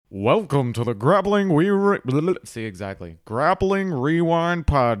Welcome to the Grappling Grappling Rewind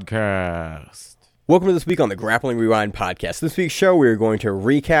podcast. Welcome to this week on the Grappling Rewind podcast. This week's show, we are going to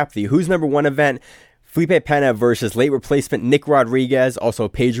recap the Who's Number One event, Felipe Pena versus late replacement Nick Rodriguez, also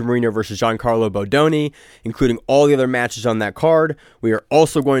Pedro Marino versus Giancarlo Bodoni, including all the other matches on that card. We are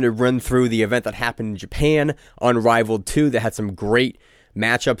also going to run through the event that happened in Japan, Unrivaled 2, that had some great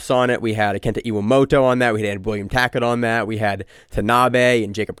matchups on it. We had Kenta Iwamoto on that. We had William Tackett on that. We had Tanabe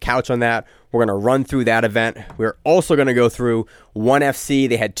and Jacob Couch on that. We're going to run through that event. We're also going to go through ONE FC.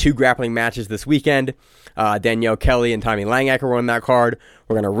 They had two grappling matches this weekend. Danielle Kelly and Tommy Langacker were on that card.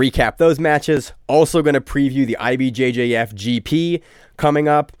 We're going to recap those matches. Also going to preview the IBJJF GP coming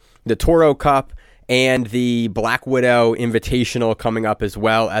up, the Toro Cup, and the Black Widow Invitational coming up as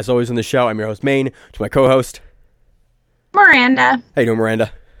well. As always on the show, I'm your host, Maine, to my co-host, Miranda. How you doing,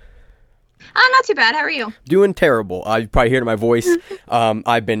 Miranda? Not too bad. How are you? Doing terrible. You probably hear it in my voice.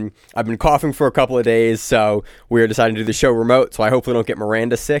 I've been coughing for a couple of days, so we're deciding to do the show remote, so I hopefully don't get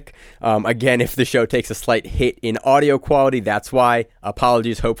Miranda sick. Again, if the show takes a slight hit in audio quality, that's why.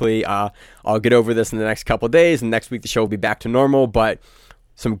 Apologies. Hopefully, I'll get over this in the next couple of days, and next week the show will be back to normal, but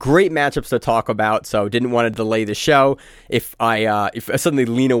some great matchups to talk about, so didn't want to delay the show. If I suddenly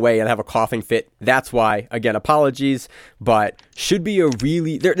lean away and have a coughing fit, that's why. Again, apologies, but should be a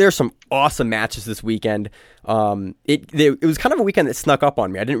really... There's some awesome matches this weekend. It was kind of a weekend that snuck up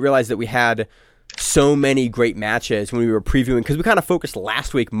on me. I didn't realize that we had so many great matches when we were previewing, because we kind of focused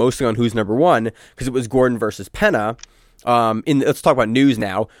last week mostly on Who's Number One, because it was Gordon versus Pena. Let's talk about news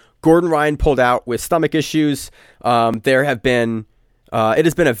now. Gordon Ryan pulled out with stomach issues. It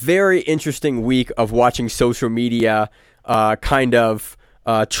has been a very interesting week of watching social media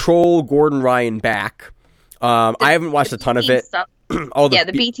troll Gordon Ryan back. I haven't watched a ton of it.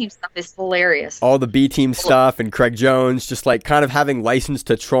 The B team stuff is hilarious. All the B team stuff and Craig Jones just like kind of having license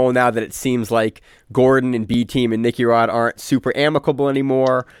to troll now that it seems like Gordon and B team and Nicky Rod aren't super amicable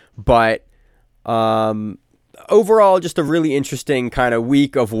anymore. But overall, just a really interesting kind of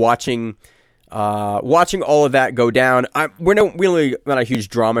week of watching all of that go down. We're not a huge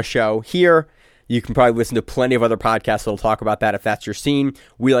drama show here. You can probably listen to plenty of other podcasts that'll talk about that if that's your scene.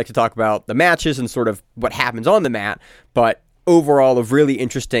 We like to talk about the matches and sort of what happens on the mat, but overall a really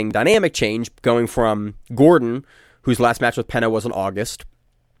interesting dynamic change going from Gordon, whose last match with Pena was in August,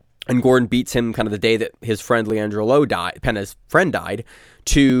 and Gordon beats him kind of the day that his friend Leandro Lo died, Pena's friend died,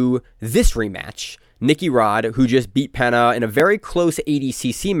 to this rematch. Nicky Rod, who just beat Pena in a very close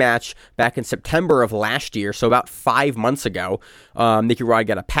ADCC match back in September of last year, so about 5 months ago. Nicky Rod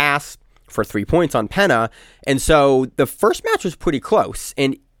got a pass for 3 points on Pena, and so the first match was pretty close,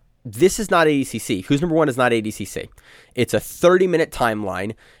 and this is not ADCC. Who's Number One is not ADCC. It's a 30-minute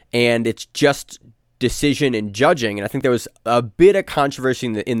timeline, and it's just decision and judging, and I think there was a bit of controversy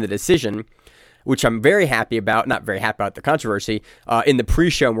in the decision, which I'm very happy about. Not very happy about the controversy. In the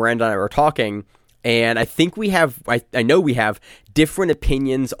pre-show, Miranda and I were talking, and I think I know we have different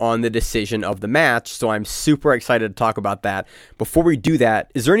opinions on the decision of the match, so I'm super excited to talk about that. Before we do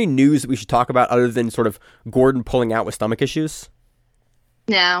that, is there any news that we should talk about other than sort of Gordon pulling out with stomach issues?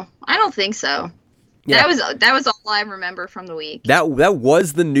 No, I don't think so. Yeah. That was all I remember from the week. That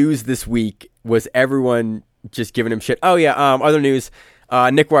was the news this week, was everyone just giving him shit. Oh yeah, other news,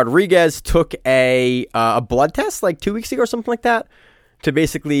 Nick Rodriguez took a blood test like 2 weeks ago or something like that, to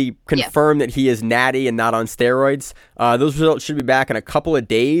basically confirm that he is natty and not on steroids. Those results should be back in a couple of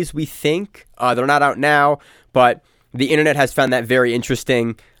days, we think. They're not out now, but the internet has found that very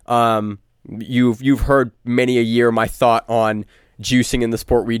interesting. You've heard many a year my thought on juicing in the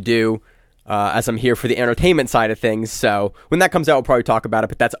sport we do, as I'm here for the entertainment side of things. So when that comes out, we'll probably talk about it,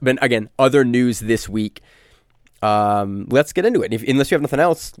 but that's been, again, other news this week. Let's get into it. Unless you have nothing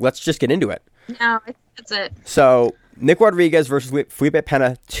else, let's just get into it. No, that's it. So Nick Rodriguez versus Felipe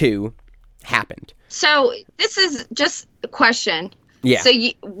Pena 2 happened. So this is just a question. Yeah. So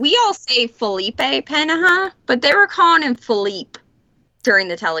we all say Felipe Pena, huh? But they were calling him Philippe during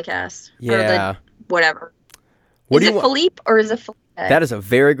the telecast. Yeah. Or whatever. What is it Philippe or is it Felipe? That is a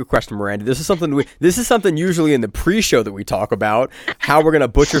very good question, Miranda. This is something usually in the pre-show that we talk about, how we're going to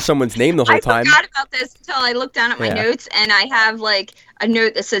butcher someone's name the whole time. I forgot about this until I looked down at my notes, and I have like a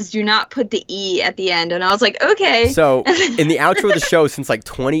note that says, do not put the E at the end. And I was like, okay. So in the outro of the show since like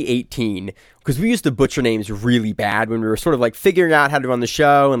 2018, because we used to butcher names really bad when we were sort of like figuring out how to run the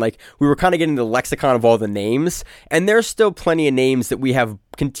show, and like we were kind of getting the lexicon of all the names, and there's still plenty of names that we have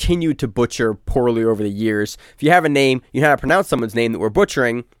continued to butcher poorly over the years. If you have a name, you know how to pronounce someone's name that we're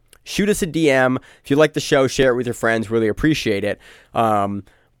butchering, shoot us a DM. If you like the show, share it with your friends. Really appreciate it.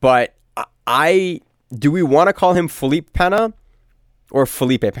 But do we want to call him Felipe Pena? or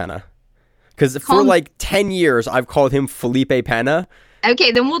Felipe Pena? Because Call for him- like 10 years, I've called him Felipe Pena,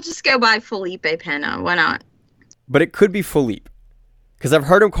 Okay, then we'll just go by Felipe Pena. Why not? but it could be Felipe. Because I've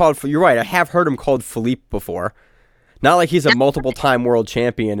heard him called, you're right, I have heard him called Felipe before. Not like he's a multiple-time world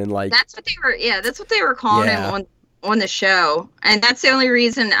champion and like... That's what they were calling him on the show. And that's the only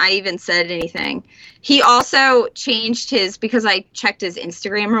reason I even said anything. He also changed because I checked his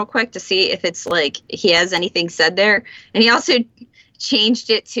Instagram real quick to see if it's like he has anything said there. And he also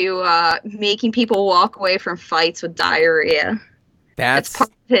changed it to making people walk away from fights with diarrhea. That's part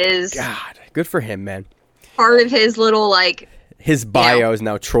of his... God, good for him, man. Part of his little, like... His bio is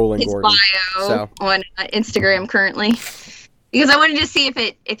now trolling his Gordon. bio on Instagram currently. Because I wanted to see if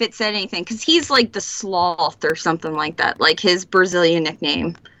it said anything. Because he's like the sloth or something like that. Like his Brazilian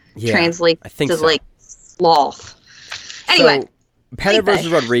nickname translates to like sloth. Anyway. So, Pena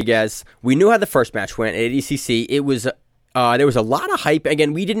versus Rodriguez. We knew how the first match went at ADCC. It was there was a lot of hype.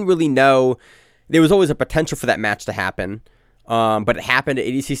 Again, we didn't really know. There was always a potential for that match to happen. But it happened at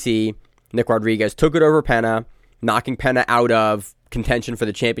ADCC. Nick Rodriguez took it over Pena, knocking Pena out of contention for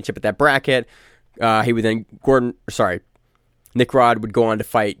the championship at that bracket. He would then Nick Rod would go on to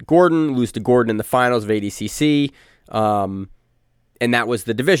fight Gordon, lose to Gordon in the finals of ADCC, and that was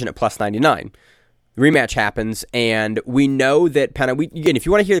the division at plus 99. The rematch happens, and we know that Pena, again, if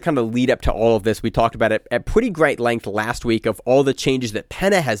you want to hear the kind of lead up to all of this, we talked about it at pretty great length last week of all the changes that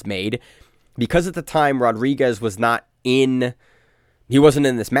Pena has made, because at the time Rodriguez was not in... He wasn't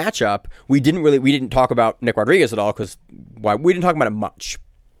in this matchup. We didn't talk about Nick Rodriguez at all because we didn't talk about it much.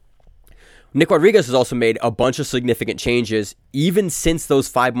 Nick Rodriguez has also made a bunch of significant changes even since those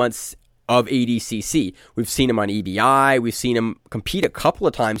 5 months of ADCC. We've seen him on EBI. We've seen him compete a couple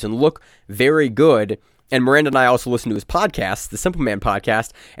of times and look very good. And Miranda and I also listen to his podcast, the Simple Man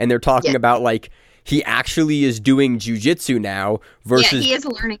podcast, and they're talking about like he actually is doing jiu-jitsu now versus he is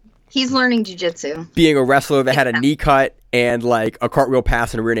learning. He's learning jiu-jitsu. Being a wrestler that had a knee cut and like a cartwheel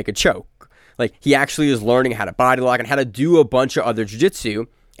pass and a rear naked choke. Like he actually is learning how to body lock and how to do a bunch of other jiu-jitsu.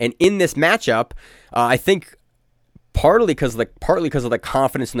 And in this matchup, I think partly because of the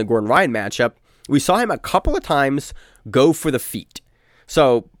confidence in the Gordon Ryan matchup, we saw him a couple of times go for the feet.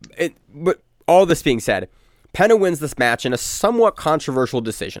 But all this being said, Pena wins this match in a somewhat controversial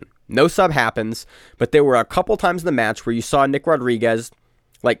decision. No sub happens, but there were a couple times in the match where you saw Nick Rodriguez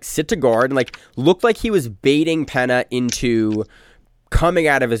like sit to guard and like looked like he was baiting Pena into coming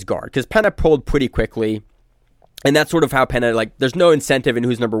out of his guard because Pena pulled pretty quickly. And that's sort of how Pena, like, there's no incentive in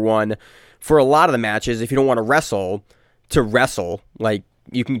who's number one for a lot of the matches. If you don't want to wrestle, like,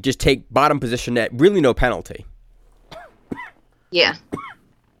 you can just take bottom position at really no penalty. Yeah.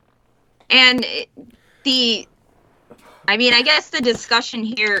 And I guess the discussion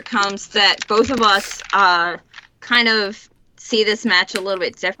here comes that both of us kind of see this match a little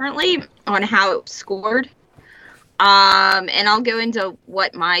bit differently on how it scored. And I'll go into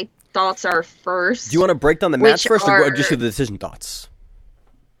what my thoughts are first. Do you want to break down the match first or just do the decision thoughts?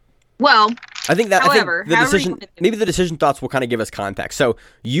 Well, I think the decision thoughts will kind of give us context. So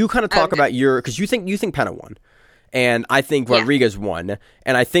you kind of talk about because you think Pena won, and I think Rodriguez won,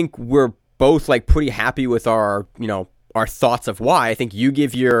 and I think we're both like pretty happy with our thoughts of why. I think you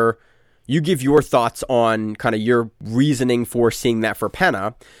give your thoughts on kind of your reasoning for seeing that for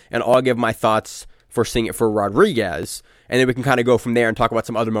Pena, and I'll give my thoughts for seeing it for Rodriguez, and then we can kind of go from there and talk about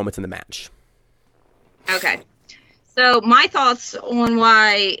some other moments in the match. Okay. So my thoughts on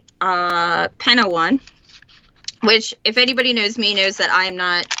why Pena won, which if anybody knows me knows that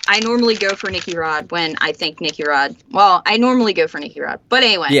I normally go for Nicky Rod when I think Nicky Rod. Well, I normally go for Nicky Rod. But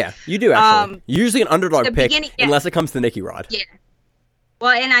anyway. Yeah, you do actually. You're usually an underdog pick unless it comes to Nicky Rod. Yeah.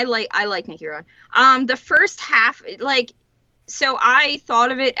 Well, and I like Nicky Rod. The first half, like, so I thought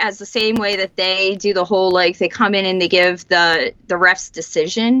of it as the same way that they do the whole, like, they come in and they give the ref's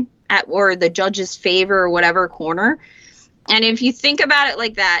decision or the judge's favor or whatever corner. And if you think about it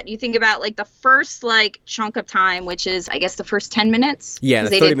like that, you think about, like, the first, like, chunk of time, which is, I guess, the first 10 minutes. Yeah,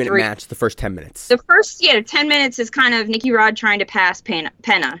 the 30-minute match, the first 10 minutes. The first, 10 minutes is kind of Nicky Rod trying to pass Pena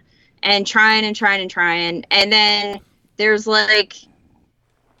and trying. And then there's, like,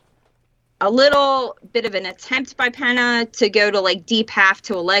 a little bit of an attempt by Pena to go to, like, deep half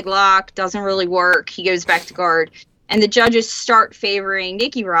to a leg lock. Doesn't really work. He goes back to guard. And the judges start favoring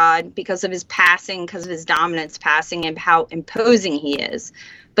Nicky Rod because of his passing, because of his dominance passing and how imposing he is.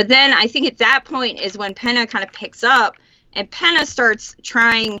 But then I think at that point is when Pena kind of picks up and Pena starts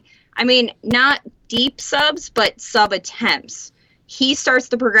trying, not deep subs, but sub attempts. He starts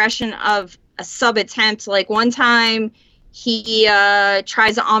the progression of a sub attempt. Like one time he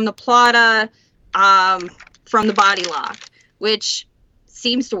tries an omoplata from the body lock, which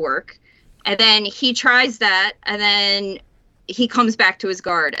seems to work. And then he tries that, and then he comes back to his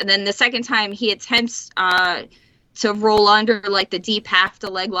guard. And then the second time he attempts to roll under like the deep half to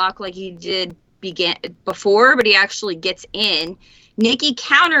leg lock like he did before, but he actually gets in. Nikki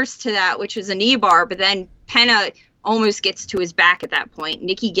counters to that, which is a knee bar, but then Penna almost gets to his back at that point.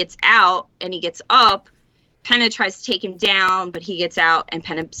 Nikki gets out and he gets up. Penna tries to take him down, but he gets out and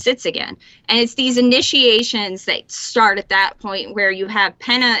Penna sits again. And it's these initiations that start at that point where you have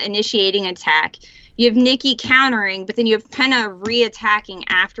Penna initiating attack. You have Nikki countering, but then you have Penna re-attacking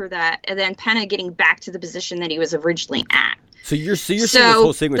after that, and then Penna getting back to the position that he was originally at. So you're seeing this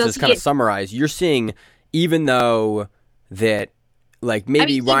whole sequence is kind of summarized. You're seeing, even though that, like,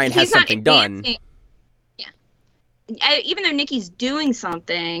 maybe Ryan has something done. Yeah. Even though Nikki's doing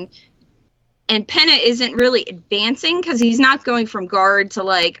something, and Penna isn't really advancing because he's not going from guard to,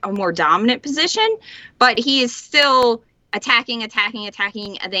 like, a more dominant position, but he is still attacking, and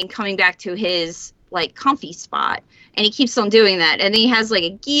then coming back to his, like, comfy spot. And he keeps on doing that. And then he has, like, a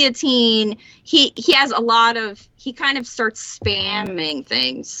guillotine. He has a lot of... He kind of starts spamming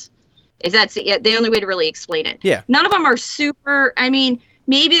things. If that's the only way to really explain it. Yeah. None of them are super... I mean,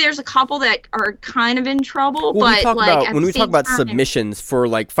 maybe there's a couple that are kind of in trouble, well, but, like... When we talk about submissions for,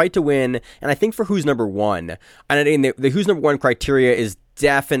 like, Fight to Win, and I think for Who's Number One, and I mean, the Who's Number One criteria is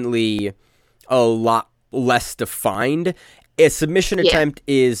definitely a lot less defined. A submission attempt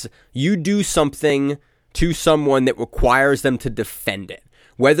is you do something to someone that requires them to defend it.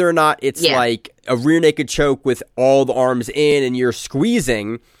 Whether or not it's like a rear naked choke with all the arms in and you're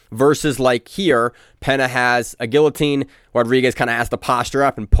squeezing versus like here, Penna has a guillotine, Rodriguez kind of has to posture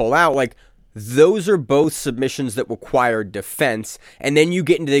up and pull out. Like, those are both submissions that require defense. And then you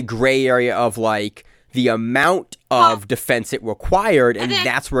get into the gray area of like the amount of defense it required, and then,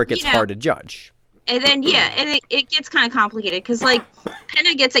 that's where it gets hard to judge. And then, and it gets kind of complicated because, like,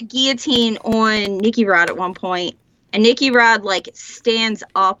 Penna gets a guillotine on Nicky Rod at one point, and Nicky Rod, like, stands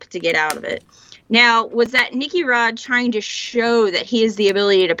up to get out of it. Now, was that Nicky Rod trying to show that he has the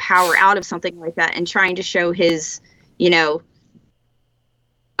ability to power out of something like that and trying to show his,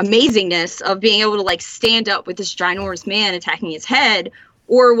 amazingness of being able to, like, stand up with this ginormous man attacking his head?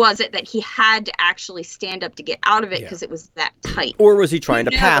 Or was it that he had to actually stand up to get out of it because it was that tight? Or was he trying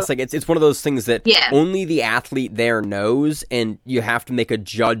to pass? Like, it's one of those things that only the athlete there knows, and you have to make a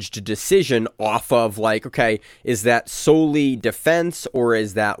judged decision off of, like, okay, is that solely defense, or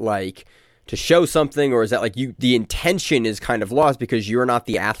is that, like, to show something, or is that, like, the intention is kind of lost because you're not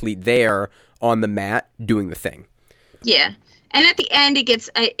the athlete there on the mat doing the thing. Yeah. And at the end, it gets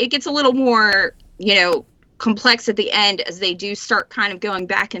a little more, complex at the end as they do start kind of going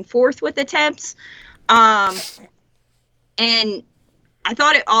back and forth with attempts. And I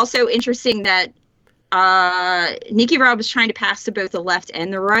thought it also interesting that Nicky Rod was trying to pass to both the left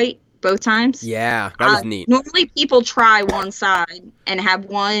and the right both times. Yeah, that was neat. Normally people try one side and have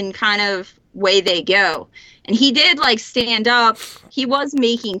one kind of way they go. And he did, like, stand up. He was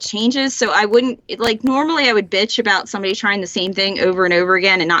making changes, so I wouldn't... Like, normally I would bitch about somebody trying the same thing over and over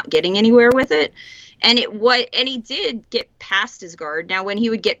again and not getting anywhere with it. And he did get past his guard. Now, when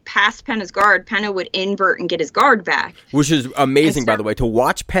he would get past Penna's guard, Penna would invert and get his guard back. Which is amazing, by the way. To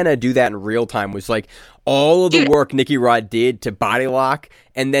watch Penna do that in real time was like all of the work Nicky Rod did to body lock,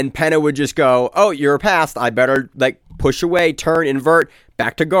 and then Penna would just go, "Oh, you're past. I better, like, push away, turn, invert,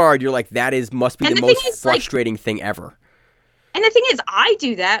 back to guard." You're like, that must be the most frustrating thing ever. And the thing is, I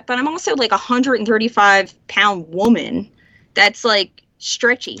do that, but I'm also like a 135-pound woman that's, like,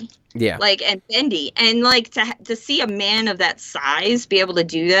 stretchy. Yeah. Like, and bendy. And, like, to see a man of that size be able to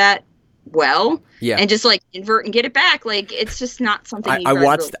do that well. Yeah. And just, like, invert and get it back. Like, it's just not something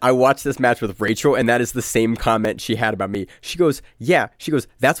I watched this match with Rachel, and that is the same comment she had about me. She goes,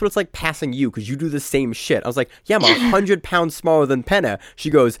 that's what it's like passing you, because you do the same shit. I was like, yeah, I'm 100 pounds smaller than Penna. She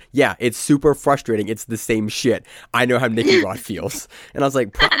goes, yeah, it's super frustrating. It's the same shit. I know how Nicky Rod feels. And I was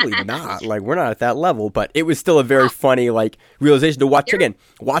like, probably not. Like, we're not at that level. But it was still a very funny, like, realization to watch. Again,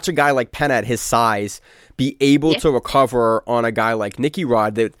 watch a guy like Penna at his size be able to recover on a guy like Nicky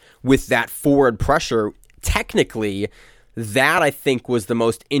Rod that with that forward pressure. Technically, that I think was the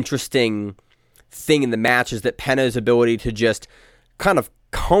most interesting thing in the match, is that Penna's ability to just kind of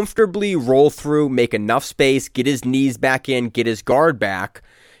comfortably roll through, make enough space, get his knees back in, get his guard back,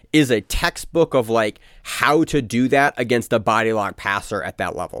 is a textbook of, like, how to do that against a body lock passer at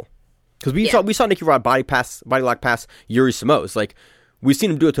that level. Because we saw Nicky Rod body lock pass Yuri Simões. Like, we've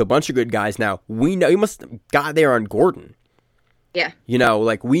seen him do it to a bunch of good guys now. We know he must have got there on Gordon. Yeah.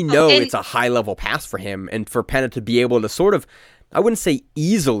 Like, we know it's a high-level pass for him, and for Penna to be able to sort of, I wouldn't say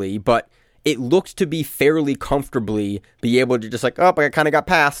easily, but it looked to be fairly comfortably be able to just like, oh, I kind of got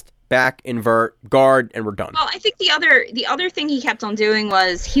past, back, invert, guard, and we're done. Well, I think the other thing he kept on doing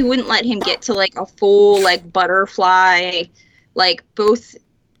was he wouldn't let him get to like a full like butterfly, like both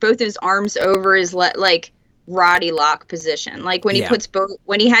his arms over his like Roddy lock position. Like when he puts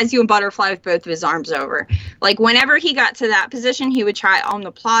when he has you in butterfly with both of his arms over. Like whenever he got to that position, he would try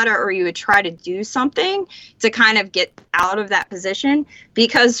omoplata, or he would try to do something to kind of get out of that position,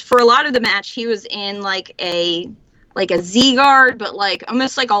 because for a lot of the match he was in like a Z guard, but like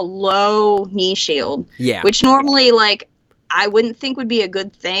almost like a low knee shield. Yeah. Which normally like I wouldn't think would be a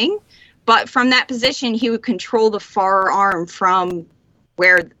good thing. But from that position he would control the far arm from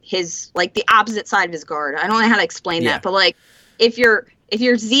where his like the opposite side of his guard. I don't know how to explain that, but like if your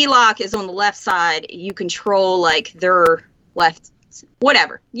Z lock is on the left side, you control like their left,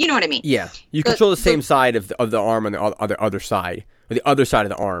 whatever. You know what I mean? Yeah, you control the same side of the arm on the other side, or the other side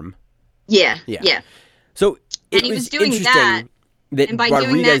of the arm. Yeah. So and he was doing that, and by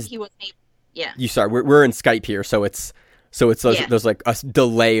doing that he wasn't able. Yeah. You sorry, we're in Skype here, so it's there's like a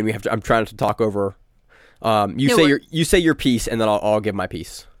delay, and I'm trying to talk over. You say your piece, and then I'll give my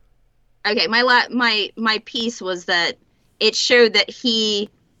piece. Okay, my piece was that it showed that he,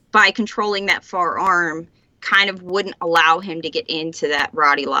 by controlling that far arm, kind of wouldn't allow him to get into that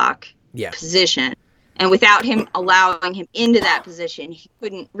Roddy lock position, and without him allowing him into that position, he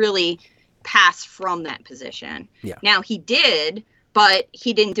couldn't really pass from that position. Yeah. Now he did, but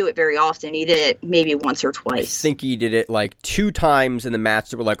he didn't do it very often. He did it maybe once or twice. I think he did it like 2 times in the match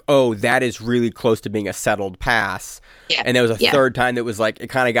that were like, oh, that is really close to being a settled pass. Yeah. And there was a third time that was like,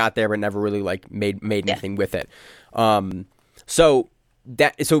 it kind of got there, but never really like made anything with it. And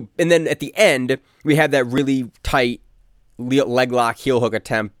then at the end, we had that really tight leg lock heel hook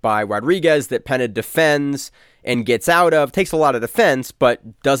attempt by Rodriguez that Pena defends and gets out of. Takes a lot of defense,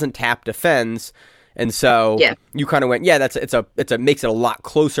 but doesn't tap defends. And so you kind of went, it's a makes it a lot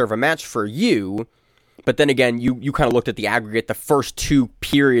closer of a match for you. But then again, you kind of looked at the aggregate, the first 2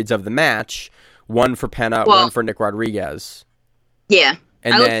 periods of the match, one for Pena, one for Nick Rodriguez. Yeah.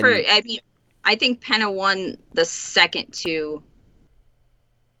 I think Pena won the second 2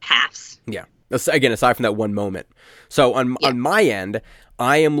 halves. Yeah. Again, aside from that one moment. So on my end,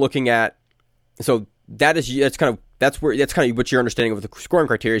 I am looking at, so that's kind of what your understanding of the scoring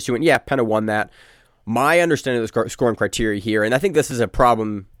criteria is. You went, Pena won that. My understanding of the scoring criteria here, and I think this is a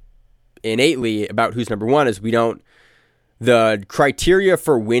problem innately about who's number one, is the criteria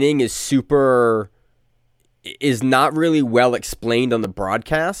for winning is not really well explained on the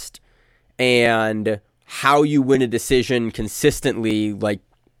broadcast, and how you win a decision consistently, like,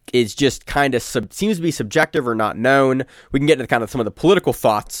 is just kind of seems to be subjective or not known. We can get into kind of some of the political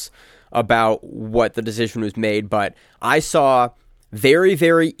thoughts about what the decision was made, but I saw very,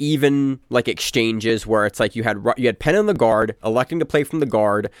 very even like exchanges where it's like you had Pena in the guard, electing to play from the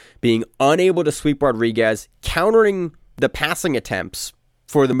guard, being unable to sweep Rodriguez, countering the passing attempts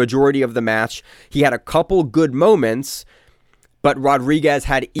for the majority of the match. He had a couple good moments, but Rodriguez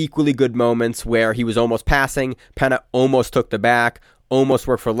had equally good moments where he was almost passing, Pena almost took the back, almost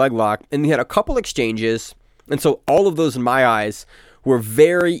worked for leg lock, and he had a couple exchanges, and so all of those in my eyes were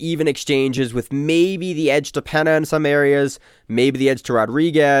very even exchanges with maybe the edge to Pena in some areas, maybe the edge to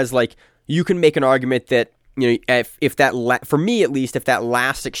Rodriguez. Like, you can make an argument that, you know, if that, for me at least, if that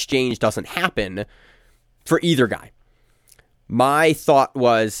last exchange doesn't happen for either guy. My thought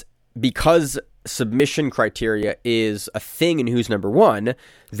was, because submission criteria is a thing in Who's Number One,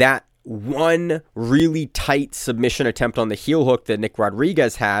 that one really tight submission attempt on the heel hook that Nick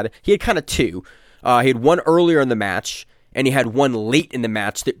Rodriguez had, he had kind of 2. He had one earlier in the match, and he had one late in the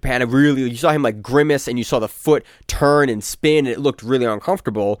match that Pena really, you saw him like grimace, and you saw the foot turn and spin, and it looked really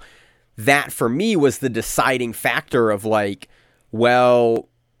uncomfortable. That, for me, was the deciding factor of like, well,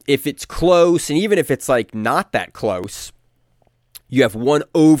 if it's close, and even if it's like not that close, you have one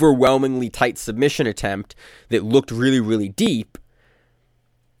overwhelmingly tight submission attempt that looked really, really deep.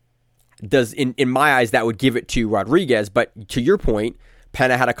 In my eyes, that would give it to Rodriguez, but to your point,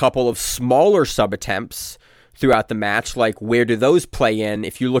 Pena had a couple of smaller sub attempts throughout the match. Like, where do those play in?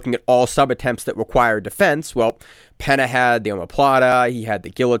 If you're looking at all sub attempts that require defense, well, Pena had the omoplata, he had the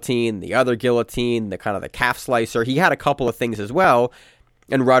guillotine, the other guillotine, the kind of the calf slicer. He had a couple of things as well,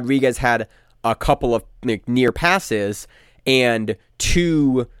 and Rodriguez had a couple of near passes and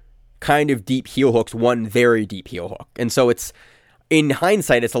 2 kind of deep heel hooks, one very deep heel hook. And so it's, in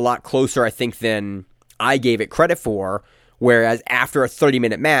hindsight, it's a lot closer, I think, than I gave it credit for. Whereas after a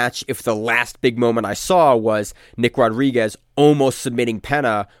 30-minute match, if the last big moment I saw was Nick Rodriguez almost submitting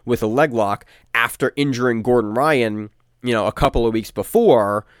Pena with a leg lock after injuring Gordon Ryan, you know, a couple of weeks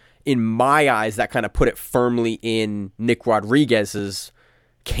before, in my eyes, that kind of put it firmly in Nick Rodriguez's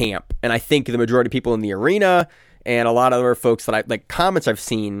camp. And I think the majority of people in the arena and a lot of other folks that comments I've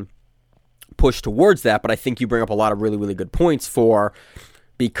seen push towards that. But I think you bring up a lot of really, really good points for,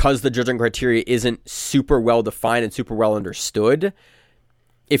 because the judging criteria isn't super well defined and super well understood.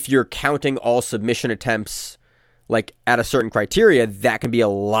 If you're counting all submission attempts like at a certain criteria, that can be a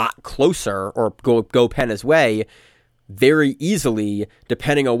lot closer, or go Pena's way very easily,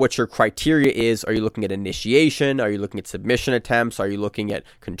 depending on what your criteria is. Are you looking at initiation? Are you looking at submission attempts? Are you looking at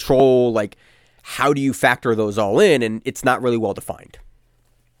control? Like, how do you factor those all in? And it's not really well defined.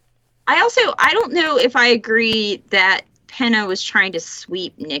 I don't know if I agree that Pena was trying to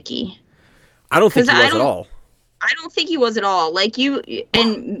sweep Nikki. I don't think he was at all. I don't think he was at all. Like, you,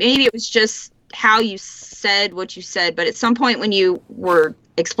 and maybe it was just how you said what you said, but at some point when you were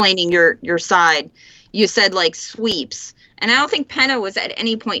explaining your side, you said like sweeps. And I don't think Pena was at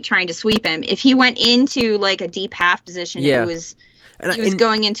any point trying to sweep him. If he went into like a deep half position, he was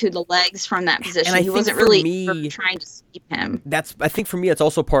going into the legs from that position. He wasn't really trying to sweep him. I think for me, that's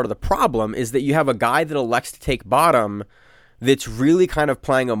also part of the problem, is that you have a guy that elects to take bottom that's really kind of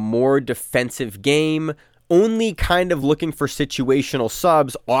playing a more defensive game, only kind of looking for situational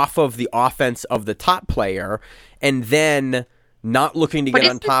subs off of the offense of the top player, and then not looking to get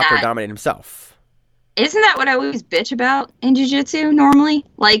on top or dominate himself. Isn't that what I always bitch about in jiu-jitsu normally?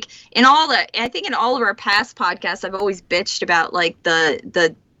 Like, I think in all of our past podcasts, I've always bitched about like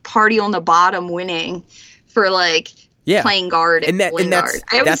the party on the bottom winning for like playing guard and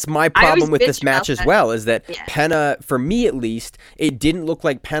that's my problem with this match as well, is that Pena, for me at least, it didn't look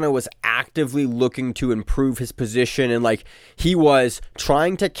like Pena was actively looking to improve his position, and like he was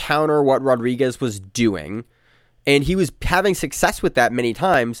trying to counter what Rodriguez was doing. And he was having success with that many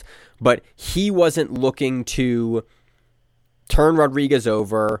times, but he wasn't looking to turn Rodriguez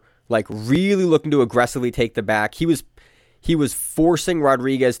over, like really looking to aggressively take the back. He was forcing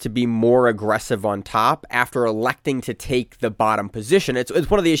Rodriguez to be more aggressive on top after electing to take the bottom position. It's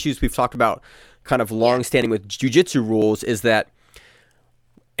one of the issues we've talked about kind of long-standing with jiu-jitsu rules, is that,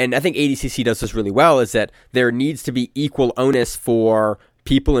 and I think ADCC does this really well, is that there needs to be equal onus for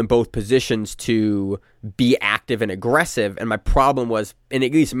people in both positions to be active and aggressive. And my problem was, and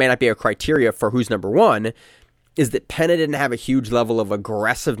at least it may not be a criteria for who's number one, is that Pena didn't have a huge level of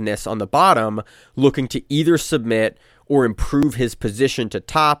aggressiveness on the bottom, looking to either submit or improve his position to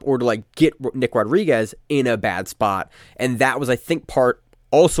top, or to like get Nick Rodriguez in a bad spot. And that was, I think, part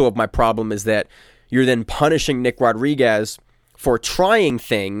also of my problem, is that you're then punishing Nick Rodriguez for trying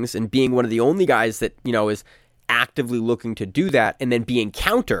things and being one of the only guys that, is actively looking to do that, and then being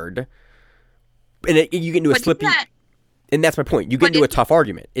countered, and you get into a slippy. And that's my point. You get into a tough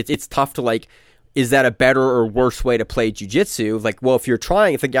argument. It's tough to like, is that a better or worse way to play jiu-jitsu? Like, well, if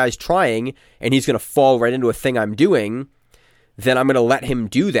the guy's trying and he's going to fall right into a thing I'm doing, then I'm going to let him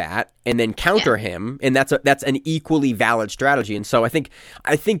do that and then counter him, and that's an equally valid strategy. And so I think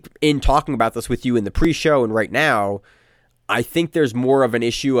in talking about this with you in the pre-show and right now, I think there's more of an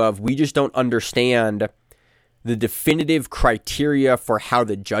issue of we just don't understand the definitive criteria for how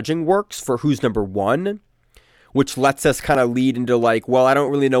the judging works for who's number one, which lets us kind of lead into like, well, I don't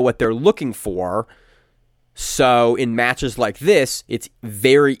really know what they're looking for. So in matches like this, it's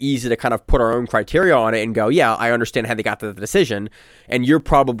very easy to kind of put our own criteria on it and go, yeah, I understand how they got to the decision. And you're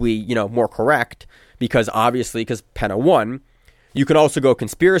probably, more correct, because Pena won. You can also go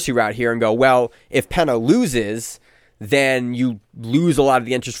conspiracy route here and go, well, if Pena loses, then you lose a lot of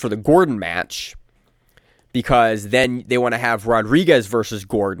the interest for the Gordon match, because then they want to have Rodriguez versus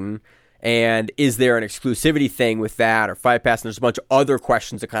Gordon, and is there an exclusivity thing with that, or Fight Pass? And there's a bunch of other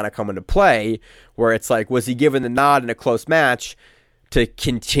questions that kind of come into play, where it's like, was he given the nod in a close match to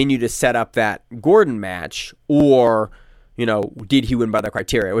continue to set up that Gordon match, or did he win by the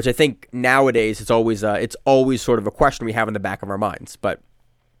criteria? Which I think nowadays it's always sort of a question we have in the back of our minds. But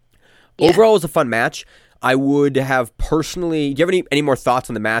overall, it was a fun match. I would have personally. Do you have any more thoughts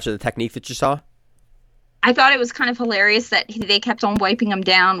on the match or the technique that you saw? I thought it was kind of hilarious that they kept on wiping him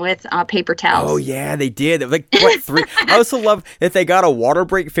down with paper towels. Oh, yeah, they did. Like, what, 3? I also love that they got a water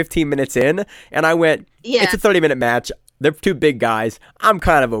break 15 minutes in, and I went, it's a 30-minute match. They're two big guys. I'm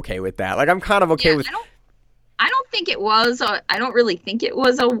kind of okay with that. Like, I'm kind of okay with... I don't think it was. I don't really think it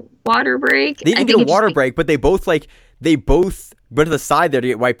was a water break. They didn't get a water break, but they both went to the side there to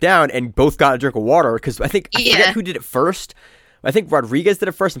get wiped down, and both got a drink of water, because I forget who did it first. I think Rodriguez did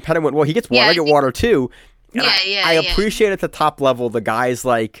it first, and Pena went, well, he gets water, I get water too. And I appreciate at the top level the guys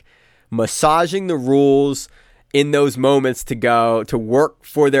like massaging the rules in those moments to go to work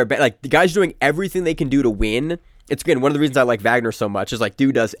for their like the guys doing everything they can do to win, it's again one of the reasons I like Wagner so much. Is like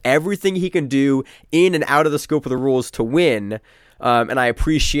dude does everything he can do in and out of the scope of the rules to win, and I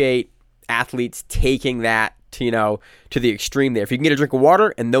appreciate athletes taking that to to the extreme. There, if you can get a drink of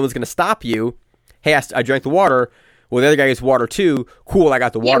water and no one's going to stop you, hey, I drank the water. Well, the other guy gets water too. Cool, I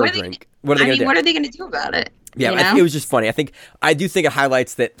got the water drink. What are they going to do? What are they going to do about it? Yeah, it was just funny. I do think it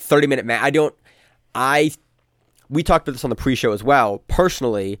highlights that 30-minute match. We talked about this on the pre-show as well.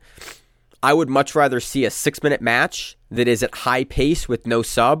 Personally, I would much rather see a 6-minute match that is at high pace with no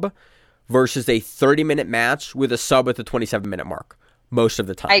sub versus a 30-minute match with a sub at the 27-minute mark most of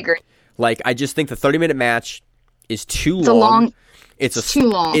the time. I agree. Like, I just think the 30-minute match is too long. It's too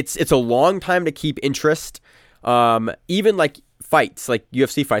long. It's a long time to keep interest. Even like fights, like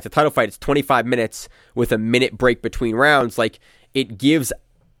UFC fights, a title fight, it's 25 minutes with a minute break between rounds. Like, it gives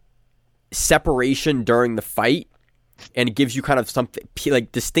separation during the fight. And it gives you kind of something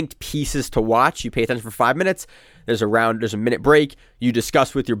like distinct pieces to watch. You pay attention for 5 minutes. There's a minute break. You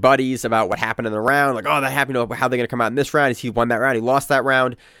discuss with your buddies about what happened in the round. Like, oh, that happened. How they're going to come out in this round? He won that round. He lost that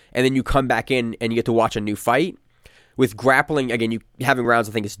round. And then you come back in and you get to watch a new fight. With grappling, again, you having rounds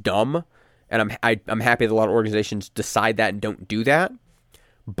I think is dumb. And I'm happy that a lot of organizations decide that and don't do that.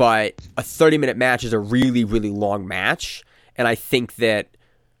 But a 30-minute match is a really, really long match. And I think that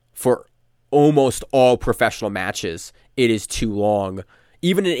for almost all professional matches, it is too long.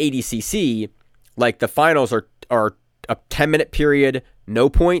 Even in ADCC, like the finals are a 10-minute period, no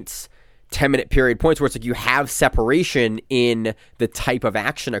points, 10-minute period points, where it's like you have separation in the type of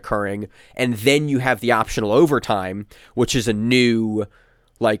action occurring, and then you have the optional overtime, which is a new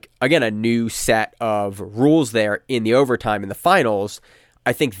set of rules there in the overtime in the finals.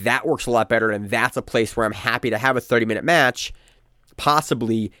 I think that works a lot better, and that's a place where I'm happy to have a 30-minute match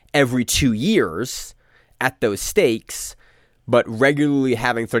possibly every 2 years at those stakes, but regularly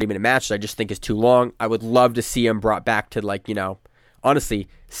having 30-minute matches I just think is too long. I would love to see them brought back to honestly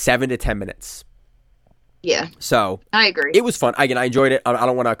 7 to 10 minutes. Yeah. So I agree. It was fun. Again, I enjoyed it. I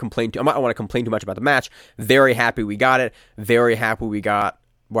don't want to complain. I don't want to complain too much about the match. Very happy we got it. Very happy we got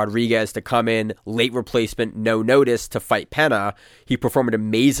Rodriguez to come in, late replacement, no notice to fight Pena. He performed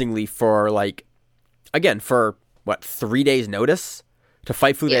amazingly for 3 days notice to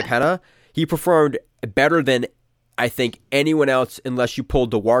fight Felipe Pena. He performed better than I think anyone else, unless you pulled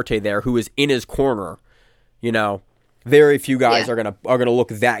Duarte there, who is in his corner. Very few guys are gonna look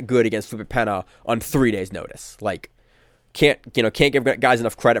that good against Felipe Pena on 3 days notice. Like, can't give guys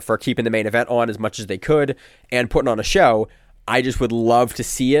enough credit for keeping the main event on as much as they could and putting on a show. I just would love to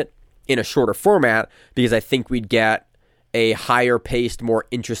see it in a shorter format because I think we'd get a higher paced, more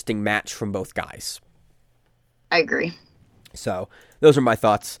interesting match from both guys. I agree. So those are my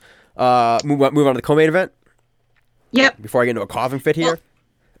thoughts. Move on to the co-main event. Yep. Before I get into a coughing fit here.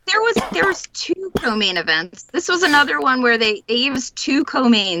 Well, there was 2 co-main events. This was another one where they gave us 2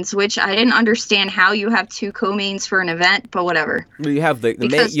 co-mains, which I didn't understand how you have 2 co-mains for an event, but whatever. Well, you have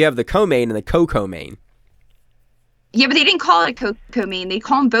you have the co-main and the co-main. Yeah, but they didn't call it a co-main. They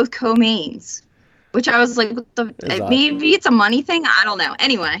call them both co-mains, which I was like, maybe it's a money thing. I don't know.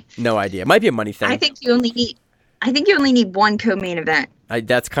 Anyway. No idea. It might be a money thing. I think you only need 1 co-main event.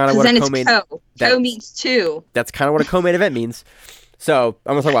 That's kind of what a co-main. Co means 2. That's kind of what a co-main event means. So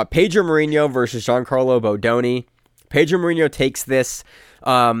I'm going to talk about Pedro Marinho versus Giancarlo Bodoni. Pedro Marinho takes this,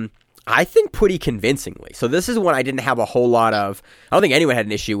 I think, pretty convincingly. So this is one I didn't have a whole lot of. I don't think anyone had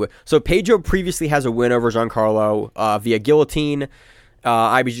an issue with. So Pedro previously has a win over Giancarlo via guillotine,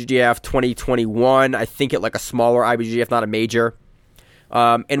 IBJJF 2021. I think at like a smaller IBJJF, not a major.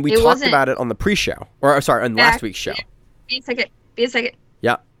 And we talked about it on the pre-show, on last week's show. Be a second.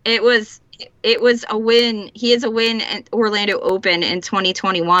 Yeah. It was a win. He has a win at Orlando Open in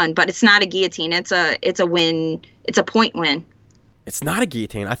 2021, but it's not a guillotine. It's a win. It's a point win. It's not a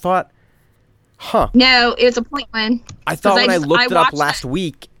guillotine. I thought, No, it was a point win. I thought when I looked it up last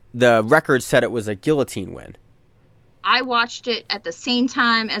week, the record said it was a guillotine win. I watched it at the same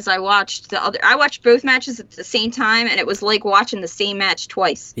time as I watched the other. I watched both matches at the same time, and it was like watching the same match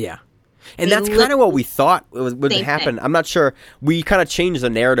twice. Yeah. And that's kind of what we thought would happen. I'm not sure. We kind of changed the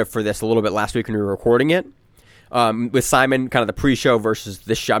narrative for this a little bit last week when we were recording it. With Simon, kind of the pre-show versus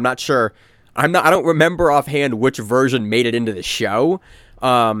this show. I'm not sure. I don't remember offhand which version made it into the show.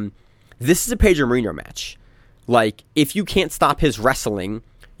 This is a Pedro Marinho match. Like, if you can't stop his wrestling,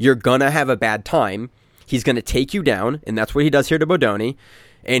 you're gonna have a bad time. He's gonna take you down, and that's what he does here to Bodoni.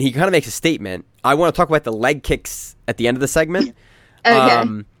 And he kind of makes a statement. I want to talk about the leg kicks at the end of the segment.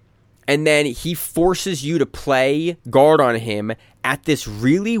 Okay. And then he forces you to play guard on him at this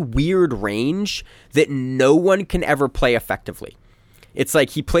really weird range that no one can ever play effectively. It's like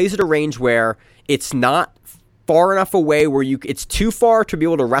he plays at a range where it's not far enough away where it's too far to be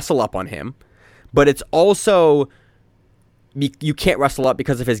able to wrestle up on him, but it's also you can't wrestle up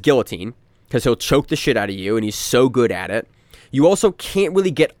because of his guillotine, because he'll choke the shit out of you, and he's so good at it. You also can't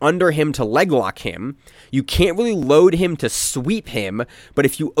really get under him to leg lock him. You can't really load him to sweep him, but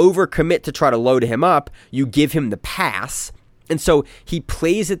if you overcommit to try to load him up, you give him the pass. And so he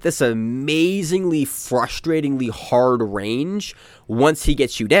plays at this amazingly, frustratingly hard range once he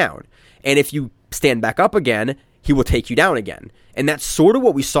gets you down. And if you stand back up again, he will take you down again. And that's sort of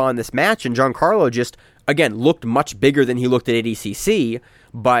what we saw in this match. And Giancarlo just, again, looked much bigger than he looked at ADCC,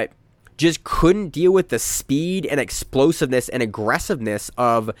 but just couldn't deal with the speed and explosiveness and aggressiveness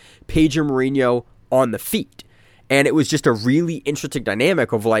of Pedro Marinho on the feet. And it was just a really interesting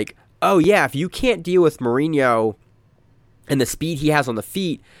dynamic of like, oh yeah, if you can't deal with Marinho and the speed he has on the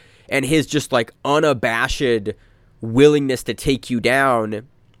feet and his just like unabashed willingness to take you down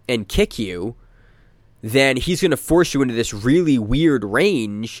and kick you, then he's going to force you into this really weird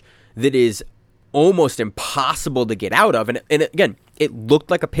range that is almost impossible to get out of. And again, it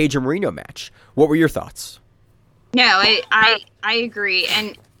looked like a Pedro Marinho match. What were your thoughts? No, I agree.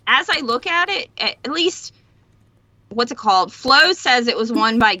 And as I look at it, at least, what's it called? Flo says it was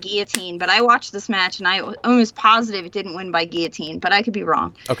won by guillotine, but I watched this match and I was almost positive it didn't win by guillotine, but I could be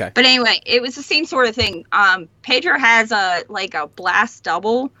wrong. Okay. But anyway, it was the same sort of thing. Pedro has a blast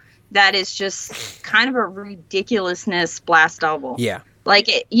double that is just kind of a ridiculousness blast double. Yeah.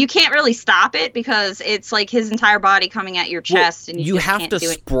 Like, you can't really stop it because it's like his entire body coming at your chest. Well, and you have to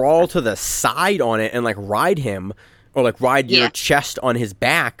sprawl to the side on it and like ride him or like ride your chest on his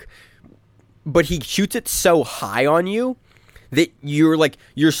back. But he shoots it so high on you that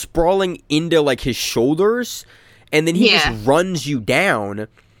you're sprawling into like his shoulders, and then he just runs you down.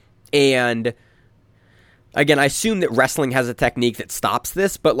 And again, I assume that wrestling has a technique that stops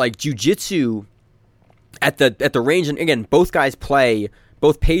this, but like jiu-jitsu at the range, and again, both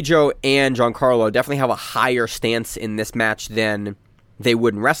Pedro and Giancarlo definitely have a higher stance in this match than they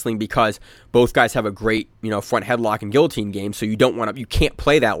would in wrestling, because both guys have a great, front headlock and guillotine game, so you can't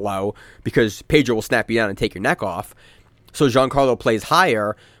play that low because Pedro will snap you down and take your neck off. So Giancarlo plays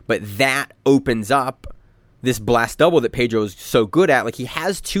higher, but that opens up this blast double that Pedro is so good at. Like, he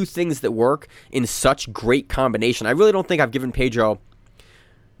has two things that work in such great combination. I really don't think I've given Pedro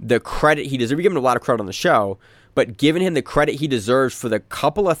the credit he deserves. We've given him a lot of credit on the show, but giving him the credit he deserves for the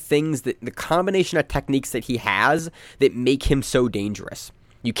couple of things, the combination of techniques that he has that make him so dangerous.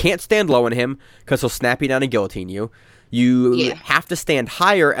 You can't stand low on him because he'll snap you down and guillotine you. You have to stand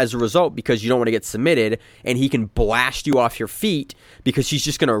higher as a result because you don't want to get submitted, and he can blast you off your feet because he's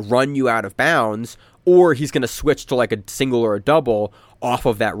just going to run you out of bounds, or he's going to switch to like a single or a double off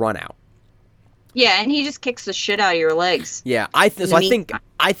of that run out. Yeah, and he just kicks the shit out of your legs. Yeah, I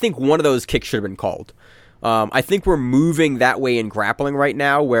think one of those kicks should have been called. I think we're moving that way in grappling right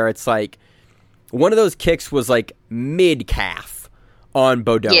now, where it's like one of those kicks was like mid calf on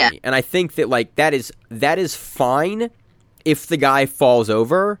Bodoni, and I think that like that is fine if the guy falls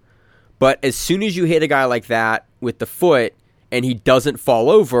over, but as soon as you hit a guy like that with the foot and he doesn't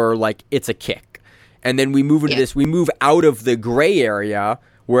fall over, like, it's a kick. And then we move into this, we move out of the gray area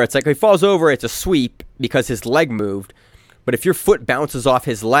where it's like if he falls over, it's a sweep because his leg moved. But if your foot bounces off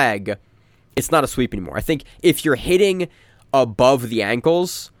his leg, it's not a sweep anymore. I think if you're hitting above the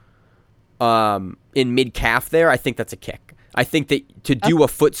ankles in mid-calf there, I think that's a kick. I think that to do a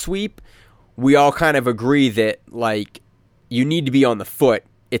foot sweep, we all kind of agree that, like, you need to be on the foot.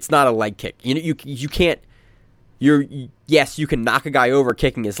 It's not a leg kick. You can't... Yes, you can knock a guy over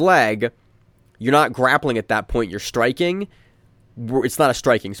kicking his leg. You're not grappling at that point. You're striking. It's not a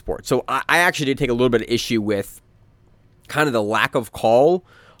striking sport. So I actually did take a little bit of issue with kind of the lack of call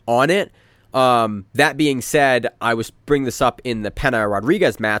on it. That being said, I was bringing this up in the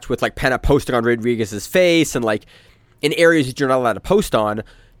Pena-Rodriguez match with, like, Pena posting on Rodriguez's face and, like, in areas that you're not allowed to post on.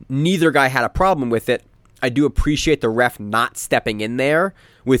 Neither guy had a problem with it. I do appreciate the ref not stepping in there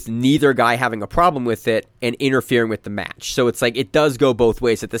with neither guy having a problem with it and interfering with the match. So it's like it does go both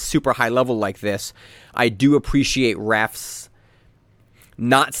ways. At this super high level like this, I do appreciate refs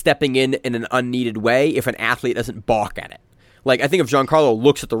not stepping in an unneeded way if an athlete doesn't balk at it. Like, I think if Giancarlo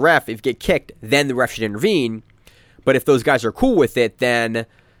looks at the ref, if you get kicked, then the ref should intervene. But if those guys are cool with it, then,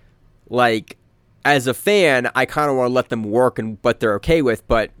 like, as a fan, I kind of want to let them work and what they're okay with.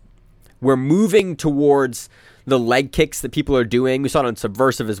 But we're moving towards the leg kicks that people are doing. We saw it on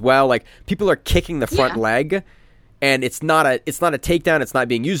Subversive as well. Like, people are kicking the front leg, and it's not a takedown. It's not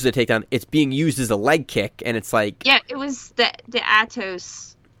being used as a takedown. It's being used as a leg kick, and it's like... Yeah, it was the Atos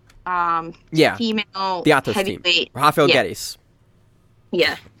female the Atos heavyweight. team. Rafael Geddes.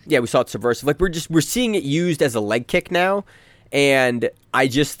 Yeah. Yeah, we saw it subversive. Like we're seeing it used as a leg kick now, and I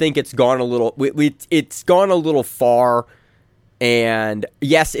just think it's gone a little. It's gone a little far. And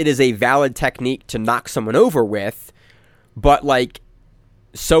yes, it is a valid technique to knock someone over with, but like,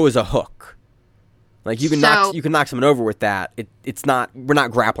 so is a hook. Like you can knock someone over with that. It's not. We're not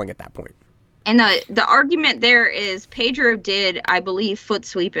grappling at that point. And the argument there is Pedro did, I believe, foot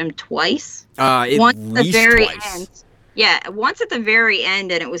sweep him twice. Once at the very end. Yeah, once at the very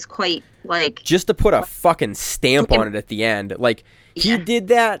end, and it was quite like just to put a fucking stamp on it at the end. Like he did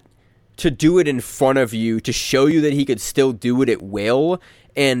that to do it in front of you, to show you that he could still do it at will,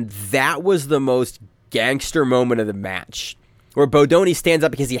 and that was the most gangster moment of the match, where Bodoni stands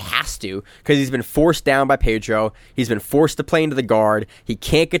up because he has to, because he's been forced down by Pedro, he's been forced to play into the guard, he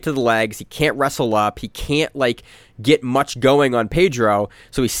can't get to the legs, he can't wrestle up, he can't, like, get much going on Pedro,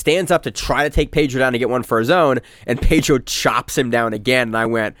 so he stands up to try to take Pedro down to get one for his own, and Pedro chops him down again, and I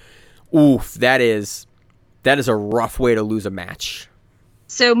went, oof, that is a rough way to lose a match.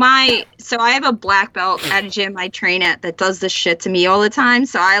 So I have a black belt at a gym I train at that does this shit to me all the time.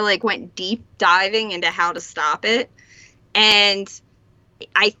 So I like went deep diving into how to stop it. And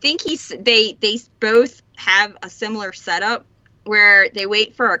I think they both have a similar setup where they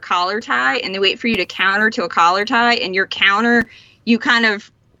wait for a collar tie and they wait for you to counter to a collar tie, and your counter, you kind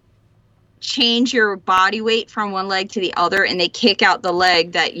of change your body weight from one leg to the other, and they kick out the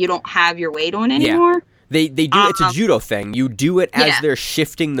leg that you don't have your weight on anymore. Yeah. They do it's a judo thing. You do it as they're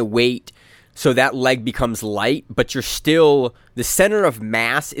shifting the weight so that leg becomes light, but you're still, the center of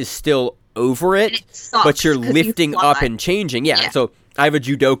mass is still over it, but you're lifting up and changing. Yeah. So I have a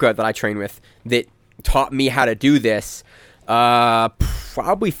judoka that I train with that taught me how to do this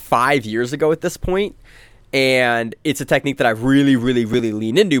probably 5 years ago at this point. And it's a technique that I've really, really, really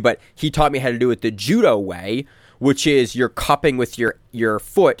leaned into, but he taught me how to do it the judo way, which is you're cupping with your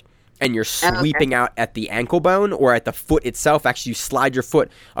foot and you're sweeping out at the ankle bone or at the foot itself. Actually, you slide your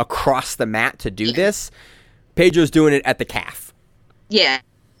foot across the mat to do this. Pedro's doing it at the calf. Yeah.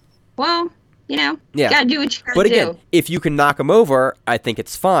 Well, you gotta do what you gotta do. But again, if you can knock him over, I think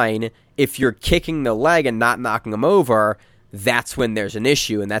it's fine. If you're kicking the leg and not knocking him over, that's when there's an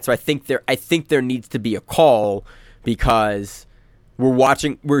issue. And that's why I think there needs to be a call, because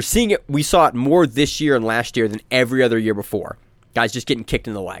we're seeing it. We saw it more this year and last year than every other year before. Guys just getting kicked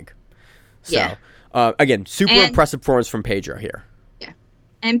in the leg. So, again, super impressive performance from Pedro here. Yeah.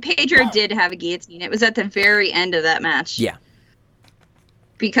 And Pedro did have a guillotine. It was at the very end of that match. Yeah.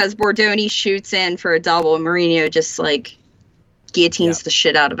 Because Bordoni shoots in for a double, and Mourinho just, like, guillotines the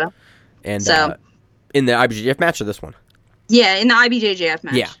shit out of him. And so, in the IBJJF match or this one? Yeah, in the IBJJF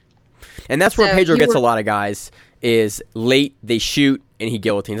match. Yeah. And that's where Pedro gets a lot of guys, is late, they shoot, and he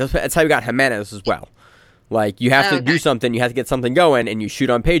guillotines. That's how we got Jimenez as well. Like, you have to do something, you have to get something going, and you shoot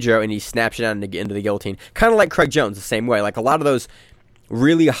on Pedro, and he snaps you down into the guillotine. Kind of like Craig Jones, the same way. Like, a lot of those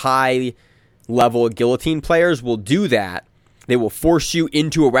really high-level guillotine players will do that. They will force you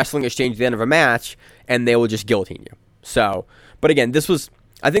into a wrestling exchange at the end of a match, and they will just guillotine you. So, but again,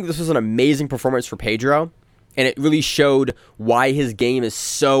 I think this was an amazing performance for Pedro, and it really showed why his game is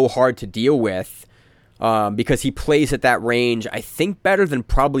so hard to deal with, because he plays at that range, I think, better than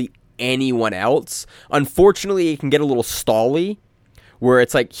probably anyone else. Unfortunately, it can get a little stally, where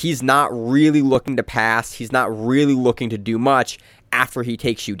it's like he's not really looking to pass, he's not really looking to do much after he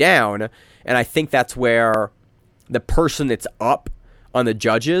takes you down, and I think that's where the person that's up on the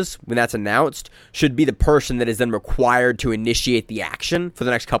judges, when that's announced, should be the person that is then required to initiate the action for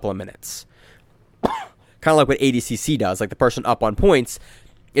the next couple of minutes. Kind of like what ADCC does, like the person up on points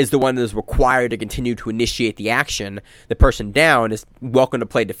is the one that is required to continue to initiate the action. The person down is welcome to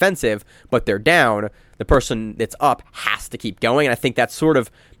play defensive, but they're down. The person that's up has to keep going, and I think that's sort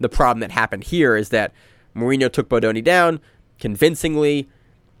of the problem that happened here, is that Mourinho took Bodoni down convincingly,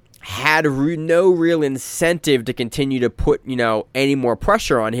 had no real incentive to continue to put, any more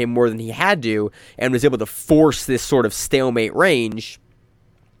pressure on him more than he had to, and was able to force this sort of stalemate range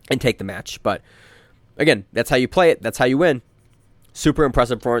and take the match. But again, that's how you play it. That's how you win. Super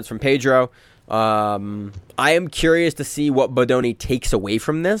impressive performance from Pedro. I am curious to see what Bodoni takes away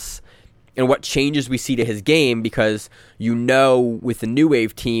from this and what changes we see to his game, because with the New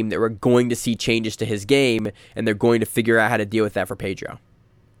Wave team that we're going to see changes to his game, and they're going to figure out how to deal with that for Pedro.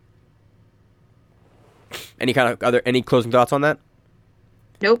 Any closing thoughts on that?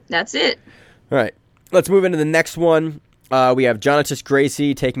 Nope, that's it. All right, let's move into the next one. We have Jonatas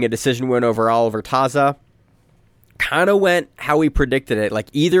Gracie taking a decision win over Oliver Taza. Kind of went how we predicted it. Like,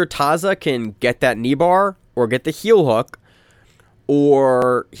 either Taza can get that knee bar or get the heel hook,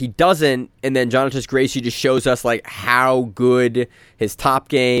 or he doesn't, and then Jonathan Gracie just shows us like how good his top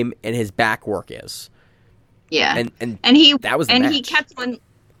game and his back work is. Yeah, and he that was the match. He kept on.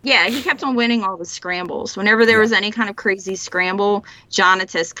 Yeah, he kept on winning all the scrambles. Whenever there was any kind of crazy scramble,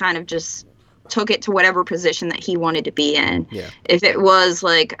 Jonatas kind of just took it to whatever position that he wanted to be in. Yeah. If it was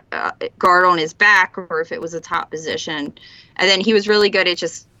like guard on his back, or if it was a top position, and then he was really good at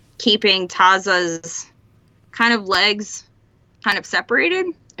just keeping Taza's kind of legs kind of separated,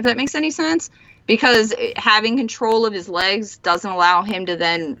 if that makes any sense, because having control of his legs doesn't allow him to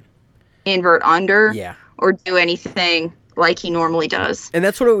then invert under or do anything like he normally does. And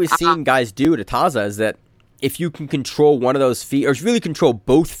that's what we've seen guys do to Taza, is that if you can control one of those feet, or really control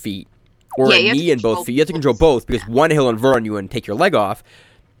both feet, or a knee and both feet, you have to control both, because one he'll invert on you and take your leg off.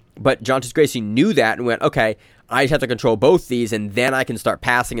 But Jonathan Gracie knew that and went, okay, I just have to control both these, and then I can start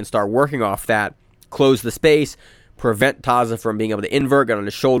passing and start working off that, close the space, prevent Taza from being able to invert, get on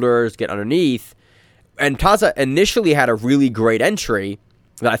his shoulders, get underneath. And Taza initially had a really great entry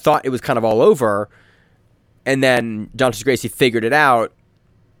that I thought it was kind of all over, and then Jonathan Gracie figured it out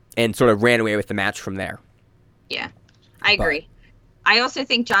and sort of ran away with the match from there. Yeah, I agree. I also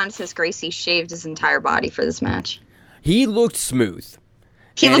think Jonathan Gracie shaved his entire body for this match. He looked smooth.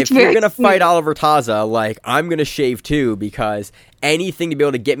 If you're going to fight Oliver Taza, like, I'm going to shave too, because anything to be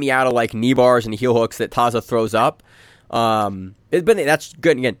able to get me out of, like, knee bars and heel hooks that Taza throws up, but that's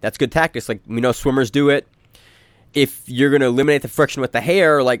good. Again, that's good tactics. Like, we know swimmers do it. If you're going to eliminate the friction with the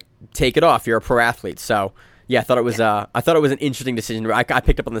hair, like, take it off. You're a pro athlete. So, yeah, I thought it was an interesting decision. I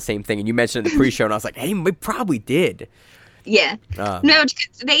picked up on the same thing, and you mentioned it in the pre-show, and I was like, hey, we probably did. Yeah. No,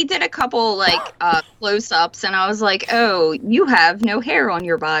 they did a couple, like, close-ups, and I was like, oh, you have no hair on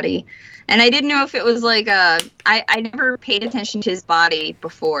your body. And I didn't know if it was, like, I never paid attention to his body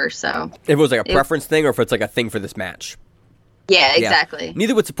before, so. If it was, like, a preference thing, or if it's, like, a thing for this match. Yeah, exactly. Yeah.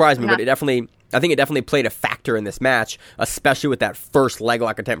 Neither would surprise me, but I think it definitely played a factor in this match, especially with that first leg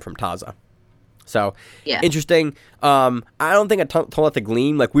lock attempt from Taza. So, interesting. I don't think I told out the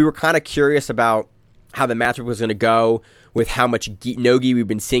gleam. Like, we were kind of curious about how the matchup was going to go with how much no-gi we've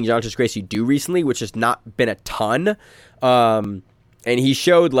been seeing Jonathan Gracie do recently, which has not been a ton. And he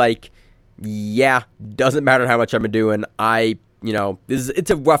showed, like, doesn't matter how much I'm doing. It's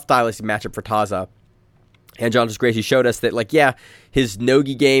a rough stylistic matchup for Taza. And Jonathan Gracie showed us that, like, his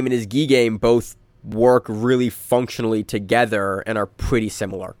no-gi game and his gi game both work really functionally together and are pretty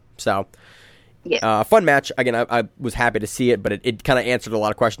similar. So, fun match. Again, I was happy to see it, but it kind of answered a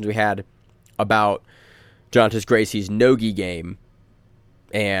lot of questions we had about Jonathan Gracie's no-gi game.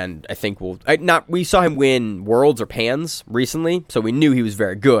 And I think we saw him win Worlds or Pans recently, so we knew he was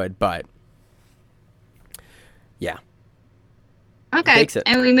very good, but yeah. Okay,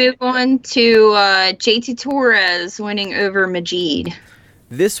 and we move on to JT Torres winning over Majid.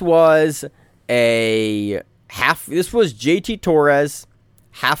 This was JT Torres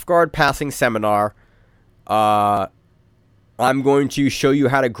half guard passing seminar. I'm going to show you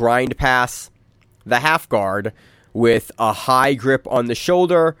how to grind pass the half guard with a high grip on the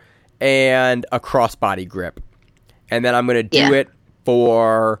shoulder and a crossbody grip. And then I'm going to do it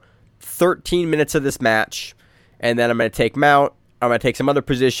for 13 minutes of this match. And then I'm going to take mount. I'm going to take some other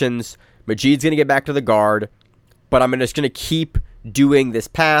positions. Majid's going to get back to the guard. But I'm just going to keep doing this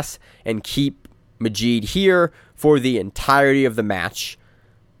pass and keep Majid here for the entirety of the match.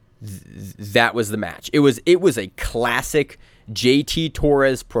 That was the match. It was a classic JT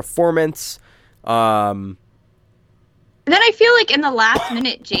Torres performance. Then I feel like in the last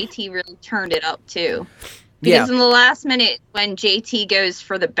minute, JT really turned it up too. Because in the last minute, when JT goes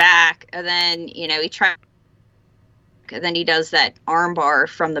for the back, and then he tries, and then he does that arm bar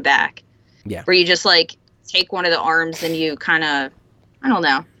from the back. Yeah, where you just like take one of the arms and you kind of, I don't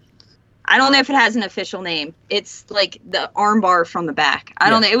know if it has an official name. It's like the arm bar from the back.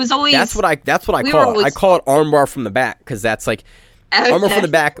 I don't know. It was always that's what I call it. I call it arm bar from the back because that's like arm bar from the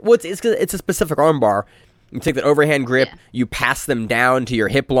back. Well, it's a specific arm bar. You take the overhand grip, you pass them down to your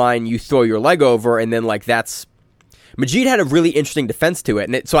hip line, you throw your leg over, and then like that's. Majid had a really interesting defense to it,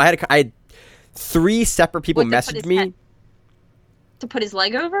 and so I had 3 separate people message me to put his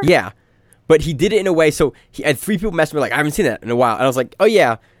leg over. Yeah, but he did it in a way so he had 3 people message me like I haven't seen that in a while, and I was like, oh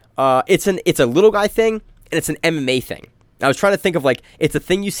yeah, it's a little guy thing and it's an MMA thing. I was trying to think of like it's a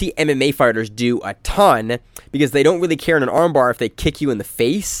thing you see MMA fighters do a ton because they don't really care in an armbar if they kick you in the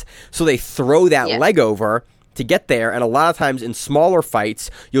face, so they throw that leg over to get there. And a lot of times in smaller fights,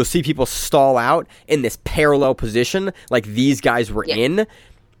 you'll see people stall out in this parallel position like these guys were in,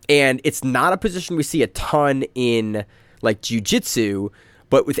 and it's not a position we see a ton in like jiu-jitsu,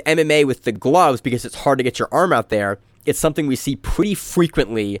 but with MMA with the gloves because it's hard to get your arm out there. it's something we see pretty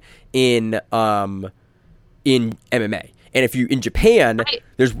frequently in MMA. And if you in Japan,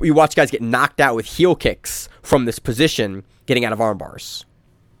 you watch guys get knocked out with heel kicks from this position, getting out of arm bars.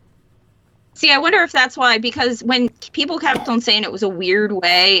 See, I wonder if that's why, because when people kept on saying it was a weird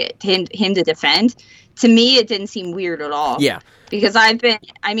way him to defend, to me it didn't seem weird at all. Yeah. Because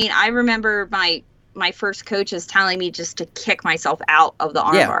I remember my first coaches telling me just to kick myself out of the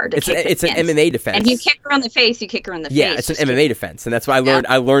armbar. It's an MMA defense. And you kick her on the face, you kick her in the face. Yeah, it's an MMA defense. And that's why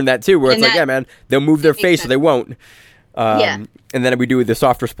I learned that too, where it's like, yeah, man, they'll move their face or they won't. And then we do the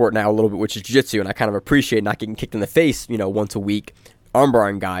softer sport now a little bit, which is jiu-jitsu, and I kind of appreciate not getting kicked in the face, once a week,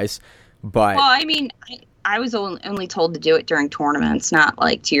 armbarring guys. But well, I mean, I was only told to do it during tournaments, not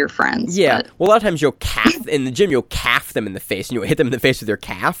like to your friends. Yeah, but. well, a lot of times you'll calf in the gym. You'll calf them in the face, and you'll hit them in the face with your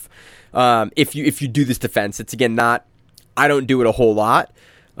calf. If you do this defense, it's again not. I don't do it a whole lot,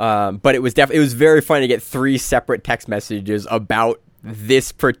 but it was very funny to get 3 separate text messages about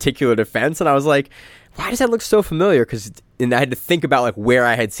this particular defense, and I was like, why does that look so familiar? And I had to think about like where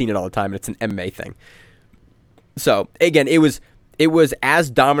I had seen it all the time, and it's an MMA thing. So again, it was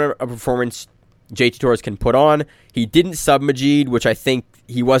as dominant a performance JT Torres can put on. He didn't sub Majid, which I think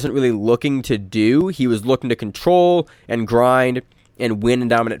he wasn't really looking to do. He was looking to control and grind and win in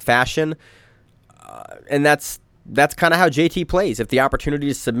dominant fashion. And that's kind of how JT plays. If the opportunity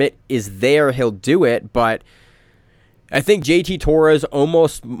to submit is there, he'll do it. But I think JT Torres,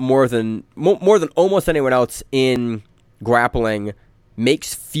 almost more than almost anyone else in grappling,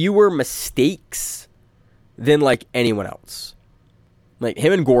 makes fewer mistakes than like anyone else. Like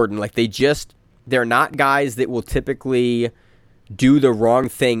him and Gordon, like they're not guys that will typically do the wrong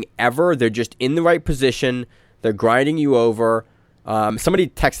thing ever. They're just in the right position. They're grinding you over. Somebody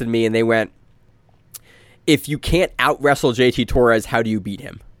texted me and they went, if you can't out-wrestle JT Torres, how do you beat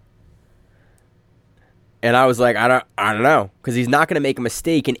him? And I was like, I don't know, because he's not going to make a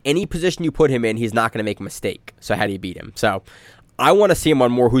mistake. In any position you put him in, he's not going to make a mistake. So how do you beat him? So I want to see him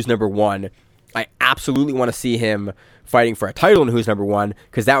on more Who's Number One. I absolutely want to see him fighting for a title in Who's Number One,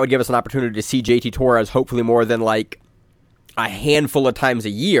 because that would give us an opportunity to see JT Torres hopefully more than like a handful of times a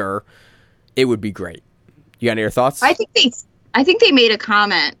year. It would be great. You got any other thoughts? I think they made a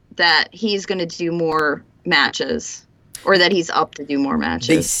comment that he's going to do more matches, or that he's up to do more matches.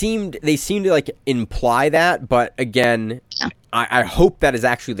 They seemed to like imply that, but again, I hope that is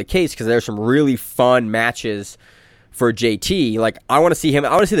actually the case, because there's some really fun matches for JT. Like I want to see him.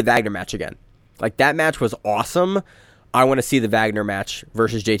 I want to see the Wagner match again. Like that match was awesome. I want to see the Wagner match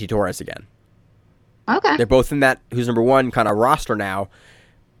versus JT Torres again. Okay. They're both in that Who's Number One kind of roster now.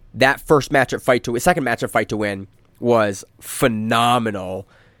 That second match at Fight to Win was phenomenal.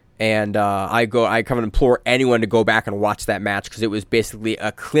 And I kind of implore anyone to go back and watch that match, because it was basically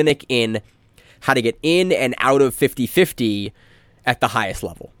a clinic in how to get in and out of 50-50 at the highest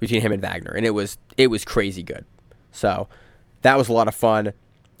level between him and Wagner. And it was crazy good. So that was a lot of fun.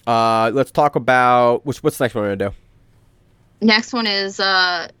 Let's talk about what's the next one we're going to do? Next one is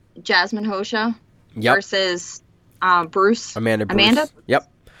Jasmine Hosha versus Bruce. Amanda.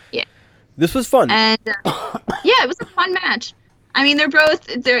 Yep. Yeah. This was fun. And it was a fun match. I mean,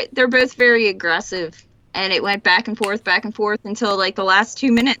 they're both very aggressive, and it went back and forth until like the last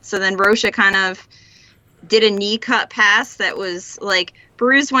 2 minutes. So then Rosha kind of did a knee cut pass that was like,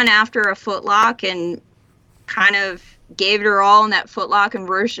 Bruce went after a footlock and kind of gave it her all in that footlock, and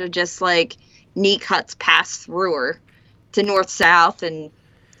Rosha just like knee cuts passed through her to north-south, and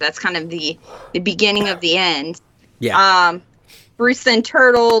that's kind of the beginning of the end. Yeah. Bruce then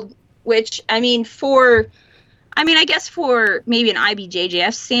turtled, which, I guess for maybe an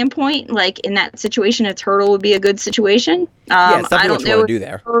IBJJF standpoint, like in that situation, a turtle would be a good situation. I don't know what to do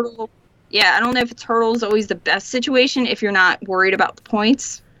there. I don't know if a turtle is always the best situation if you're not worried about the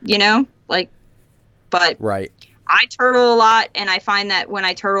points, but right. I turtle a lot, and I find that when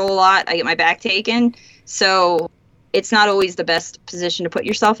I turtle a lot, I get my back taken. So it's not always the best position to put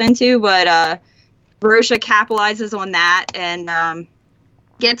yourself into, but Rosha capitalizes on that and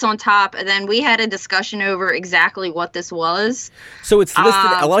gets on top. And then we had a discussion over exactly what this was. So it's listed,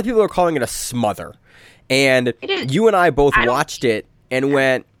 a lot of people are calling it a smother. And you and I both watched it and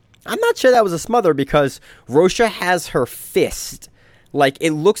went, I'm not sure that was a smother, because Rosha has her fist. Like,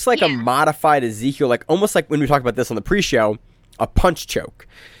 it looks like a modified Ezekiel, like almost like when we talked about this on the pre-show, a punch choke.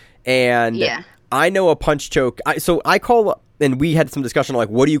 And I know a punch choke. And we had some discussion on, like,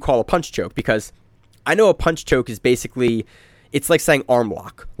 what do you call a punch choke? Because I know a punch choke is basically, it's like saying arm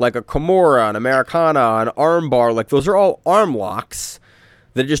lock. Like a Kimura, an Americana, an arm bar. Like, those are all arm locks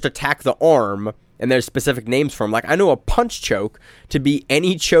that just attack the arm, and there's specific names for them. Like, I know a punch choke to be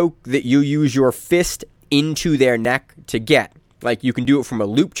any choke that you use your fist into their neck to get. Like, you can do it from a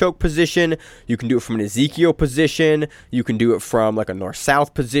loop choke position, you can do it from an Ezekiel position, you can do it from, like, a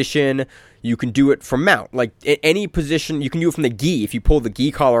north-south position, you can do it from mount. Like, any position, you can do it from the gi. If you pull the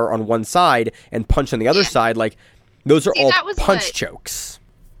gi collar on one side and punch on the other side, like, those are all punch chokes.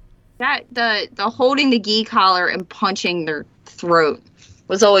 The holding the gi collar and punching their throat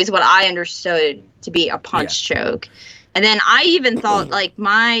was always what I understood to be a punch choke. And then I even thought, like,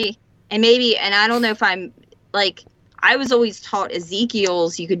 and I don't know if I'm, like, I was always taught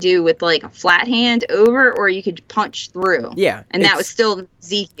Ezekiel's you could do with, like, a flat hand over, or you could punch through. Yeah. And that was still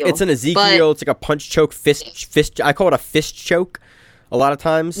Ezekiel. It's an Ezekiel. It's like a punch choke, fist. I call it a fist choke a lot of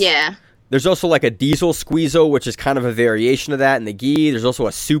times. Yeah. There's also, like, a diesel squeezle, which is kind of a variation of that in the gi. There's also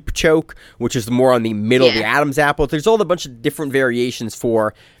a soup choke, which is more on the middle of the Adam's apple. There's all a bunch of different variations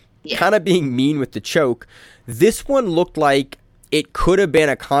for kind of being mean with the choke. This one looked like it could have been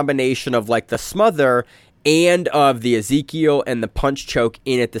a combination of, like, the smother and of the Ezekiel and the punch choke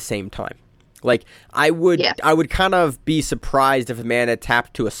in at the same time. Like, I would kind of be surprised if a man had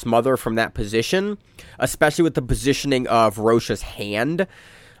tapped to a smother from that position, especially with the positioning of Rocha's hand.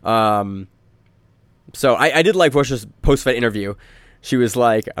 So I did like Rocha's post-fight interview. She was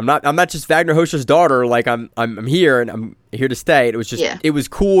like, I'm not just Wagner Rocha's daughter, like I'm here and I'm here to stay. It was just it was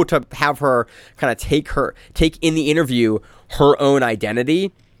cool to have her kind of take in the interview her own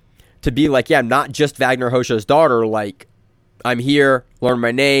identity. To be like, I'm not just Wagner Rocha's daughter. Like, I'm here, learn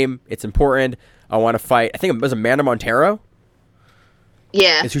my name. It's important. I want to fight. I think it was Amanda Montero.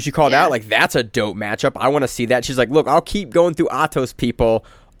 Yeah. It's who she called out. Like, that's a dope matchup. I want to see that. She's like, look, I'll keep going through Atos people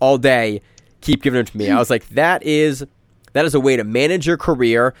all day. Keep giving it to me. I was like, that is a way to manage your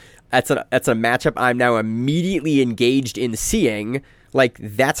career. That's a matchup I'm now immediately engaged in seeing. Like,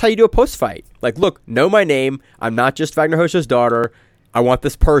 that's how you do a post fight. Like, look, know my name. I'm not just Wagner Rocha's daughter. I want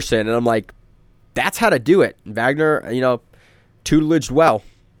this person. And I'm like, that's how to do it. Wagner, tutelaged well.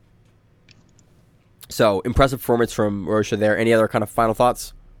 So, impressive performance from Rocha there. Any other kind of final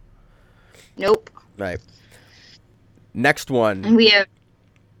thoughts? Nope. Right. Next one. And we have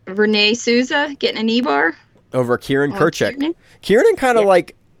Renee Souza getting a knee bar. Over Kieran Kurchik. Kieran kind of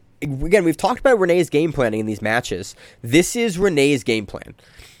like, again, we've talked about Renee's game planning in these matches. This is Renee's game plan.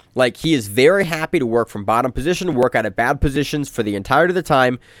 Like, he is very happy to work from bottom position, work out of bad positions for the entirety of the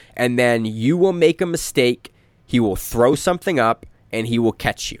time, and then you will make a mistake, he will throw something up, and he will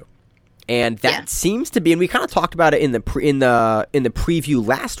catch you. And that seems to be, and we kind of talked about it in the preview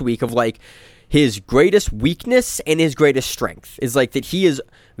last week of, like, his greatest weakness and his greatest strength is, like, that he is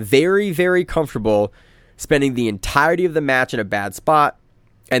very, very comfortable spending the entirety of the match in a bad spot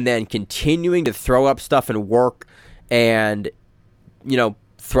and then continuing to throw up stuff and work and,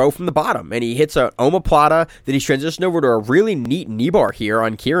 throw from the bottom. And he hits an omoplata, then he's transitioned over to a really neat knee bar here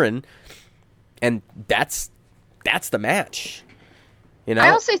on Kieran. And that's the match. I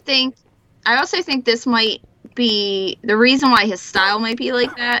also think this might be the reason why his style might be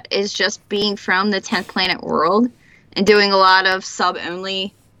like that is just being from the 10th Planet world and doing a lot of sub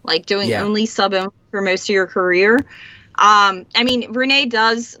only, like doing only sub only for most of your career. Renee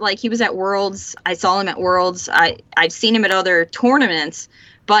does, like, he was at Worlds. I saw him at Worlds. I've seen him at other tournaments,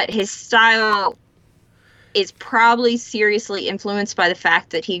 but his style is probably seriously influenced by the fact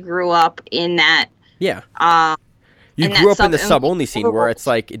that he grew up in that. Yeah. You grew up in the sub-only scene where it's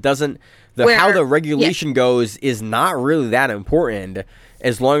like, it doesn't, how the regulation goes is not really that important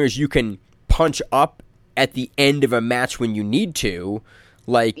as long as you can punch up at the end of a match when you need to.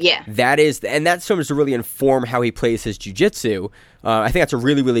 Like, that is, and that serves to really inform how he plays his jiu-jitsu. I think that's a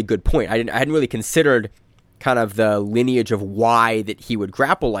really, really good point. I hadn't really considered kind of the lineage of why that he would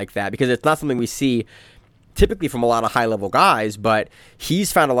grapple like that, because it's not something we see typically from a lot of high-level guys, but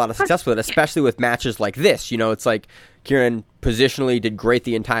he's found a lot of success with it, especially with matches like this. It's like Kieran positionally did great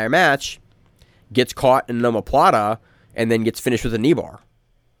the entire match, gets caught in an omoplata, and then gets finished with a knee bar.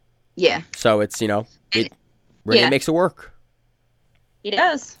 Yeah. So it's, Renee makes it work. He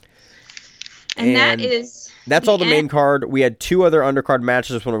does. And that's all the main card. We had two other undercard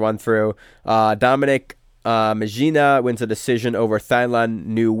matches I just want to run through. Dominic Magina wins a decision over Thailand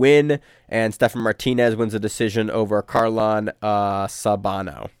New Win, and Stefan Martinez wins a decision over Carlon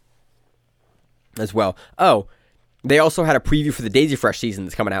Sabano as well. Oh, they also had a preview for the Daisy Fresh season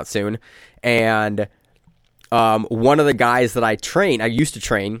that's coming out soon, and one of the guys that I used to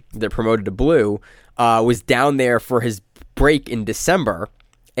train, that promoted to Blue, was down there for his break in December,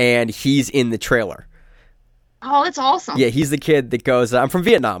 and he's in the trailer. Oh, that's awesome. Yeah, he's the kid that goes, I'm from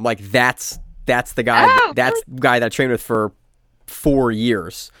Vietnam. Like, that's the guy. That's the guy that I trained with for 4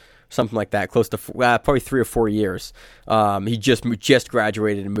 years something like that, close to probably 3 or 4 years. He just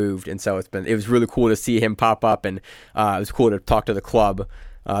graduated and moved, and so it was really cool to see him pop up, and it was cool to talk to the club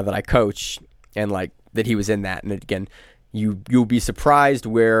that I coach, and like that he was in that. And again, you'll be surprised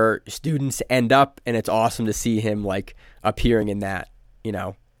where students end up, and it's awesome to see him like appearing in that,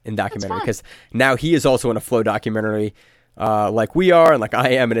 in documentary, because now he is also in a Flow documentary, like we are and like I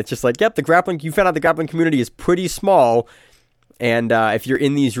am, and it's just like, yep, you found out the grappling community is pretty small, and if you're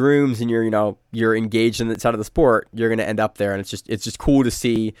in these rooms and you're engaged in that side of the sport, you're going to end up there, and it's just cool to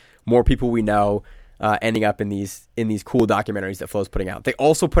see more people we know ending up in these cool documentaries that Flow's putting out. They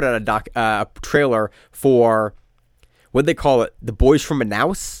also put out a trailer for, what they call it, The Boys from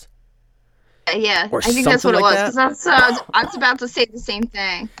Manaus. Yeah, or I think that's what it like was. Because I was about to say the same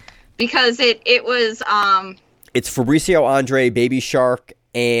thing, because it was It's Fabricio Andre, Baby Shark,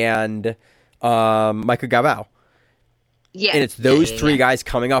 and Michael Galvao. Yeah, and it's those three guys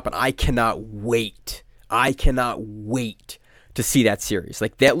coming up, and I cannot wait. To see that series.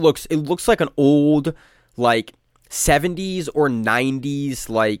 Like it looks like an old like 70s or 90s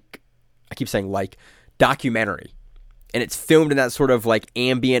like, I keep saying like, documentary. And it's filmed in that sort of like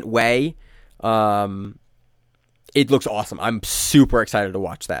ambient way. It looks awesome. I'm super excited to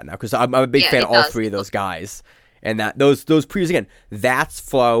watch that now, because I'm a big fan of all three of those guys. And that those previews, again, that's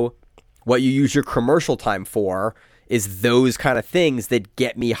Flow. What you use your commercial time for is those kind of things that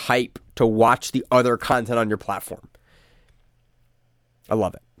get me hype to watch the other content on your platform. I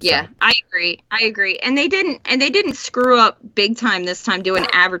love it. Yeah, so. I agree. And they didn't screw up big time this time doing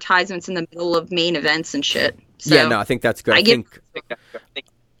advertisements in the middle of main events and shit. So yeah, no, I think that's good. I think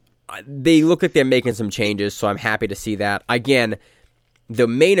they look like they're making some changes, so I'm happy to see that. Again, the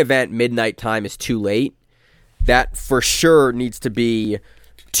main event midnight time is too late. That for sure needs to be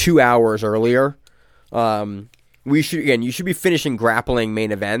 2 hours earlier. You should be finishing grappling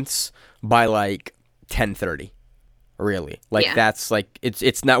main events by like 10:30. Really, like that's like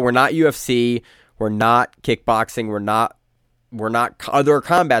it's not. We're not UFC. We're not kickboxing. We're not other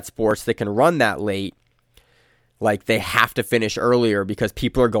combat sports that can run that late. Like they have to finish earlier because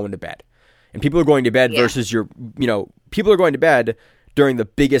people are going to bed, and people are going to bed versus people are going to bed during the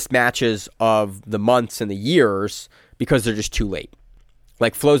biggest matches of the months and the years because they're just too late.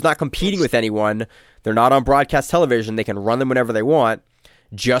 Like Flow's not competing with anyone. They're not on broadcast television. They can run them whenever they want.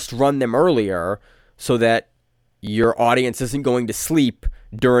 Just run them earlier so that your audience isn't going to sleep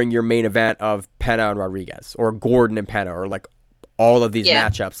during your main event of Pena and Rodriguez, or Gordon and Pena, or like all of these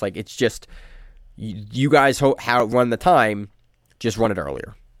matchups. Like it's just, you guys run the time, just run it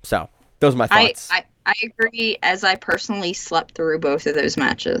earlier. So those are my thoughts. I agree, as I personally slept through both of those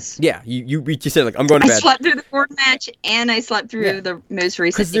matches. Yeah, you said like, I'm going to bed. I slept through the Gordon match, and I slept through the most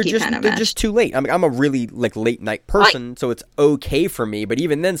recent Nikki Pena match. They're just too late. I mean, I'm a really like late night person, so it's okay for me. But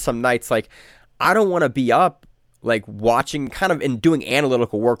even then, some nights like I don't want to be up like watching kind of and doing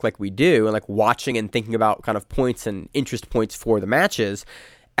analytical work like we do, and like watching and thinking about kind of points and interest points for the matches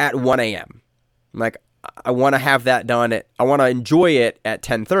at 1 a.m. Like I want to have that done I want to enjoy it at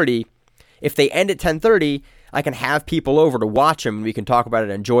 10:30. If they end at 10:30, I can have people over to watch them, and we can talk about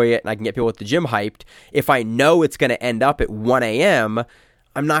it, enjoy it, and I can get people at the gym hyped. If I know it's going to end up at 1 a.m.,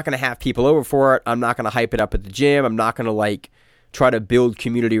 I'm not going to have people over for it. I'm not going to hype it up at the gym. I'm not going to like try to build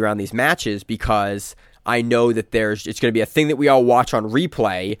community around these matches, because I know that it's going to be a thing that we all watch on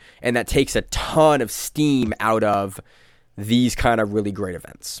replay, and that takes a ton of steam out of these kind of really great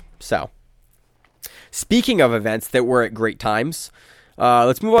events. So, speaking of events that were at great times,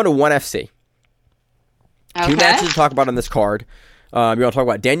 let's move on to ONE FC. Okay. 2 matches to talk about on this card. You want to talk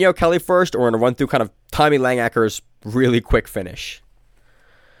about Danielle Kelly first, or we're going to run through kind of Tommy Langacker's really quick finish?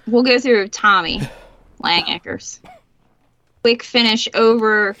 We'll go through Tommy Langacker's quick finish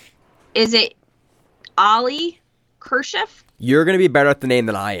over, is it Ali Kershev? You're going to be better at the name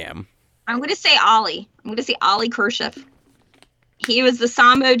than I am. I'm going to say Ali. I'm going to say Ali Kershev. He was the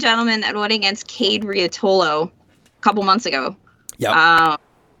Sambo gentleman that went against Cade Riotolo a couple months ago. Yep.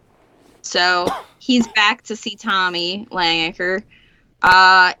 So he's back to see Tommy Langacker.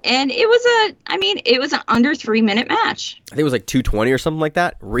 And it was an under 3-minute match. I think it was like 2:20 or something like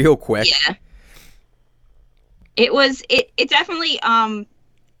that. Real quick. Yeah. It definitely,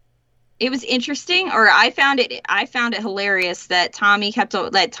 it was interesting, or I found it hilarious that Tommy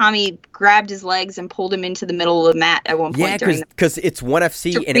Tommy grabbed his legs and pulled him into the middle of the mat at one point. Yeah, because it's ONE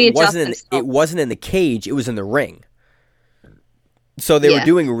FC, and it wasn't in the cage, it was in the ring. So they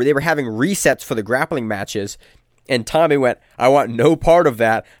were having resets for the grappling matches, and Tommy went, I want no part of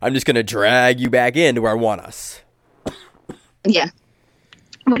that. I'm just going to drag you back in to where I want us. Yeah.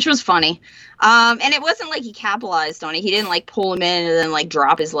 which was funny. And it wasn't like he capitalized on it. He didn't like pull him in and then like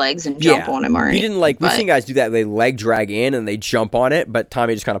drop his legs and jump on him or anything. He didn't like, we've seen guys do that. They leg drag in and they jump on it, but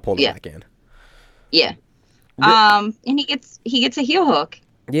Tommy just kind of pulled it back in. Yeah. And he gets a heel hook.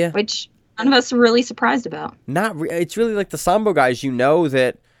 Yeah. Which none of us are really surprised about. It's really like the Sambo guys,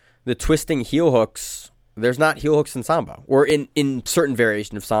 that the twisting heel hooks, there's not heel hooks in Sambo. Or in certain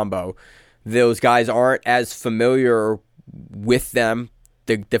variation of Sambo, those guys aren't as familiar with them.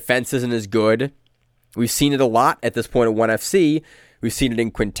 The defense isn't as good. We've seen it a lot at this point at 1FC. We've seen it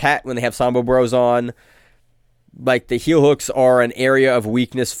in Quintet when they have Sambo Bros on. Like, the heel hooks are an area of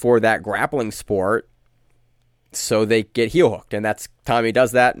weakness for that grappling sport. So they get heel hooked. And that's Tommy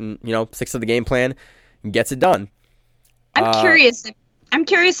does that and, sticks to the game plan and gets it done. I'm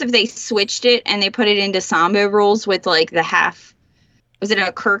curious if they switched it and they put it into Sambo rules with like the half. Was it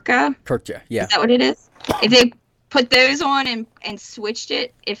a Kirka? Kirka, yeah. Is that what it is? If they put those on and switched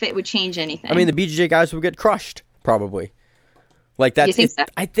it, if it would change anything. I mean, the BJJ guys would get crushed, probably. Like, that's. You think so?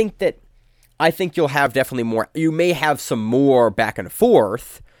 I think you'll have definitely more. You may have some more back and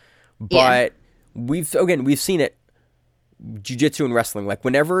forth, but we've seen it. Jiu-jitsu and wrestling, like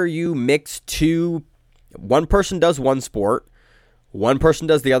whenever you mix two, one person does one sport, one person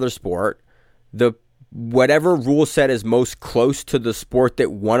does the other sport. Whatever rule set is most close to the sport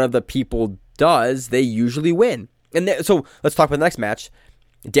that one of the people does, they usually win. And so let's talk about the next match.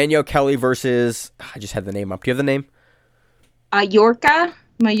 Danielle Kelly versus, I just had the name up. Do you have the name?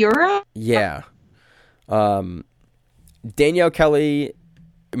 Mayura? Yeah. Danielle Kelly,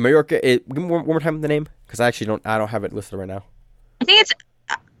 Mayorka. Give me one more time the name, because I don't have it listed right now. I think it's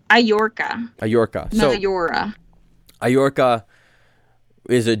Ayorka. So Mayura. Ayorka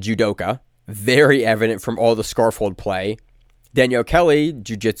is a judoka, very evident from all the scarf hold play. Danielle Kelly,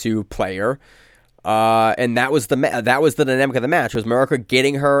 jiu-jitsu player, and that was the dynamic of the match. Was Mayorka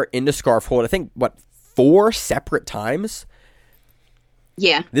getting her into scarf hold? I think 4 separate times.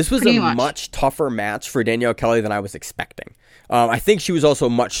 Yeah, this was a much tougher match for Danielle Kelly than I was expecting. I think she was also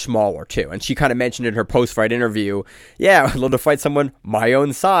much smaller too, and she kind of mentioned in her post-fight interview, "Yeah, I'd love to fight someone my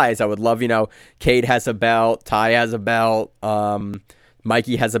own size. I would love, Cade has a belt, Ty has a belt,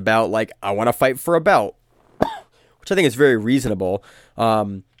 Mikey has a belt. Like, I want to fight for a belt," which I think is very reasonable.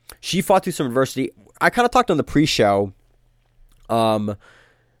 She fought through some adversity. I kind of talked on the pre-show about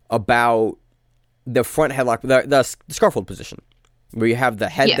the front headlock, the scarf hold position, where you have the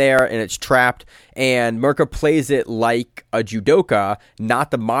head there and it's trapped, and Mirka plays it like a judoka,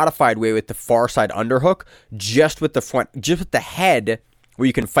 not the modified way with the far side underhook, just with the head, where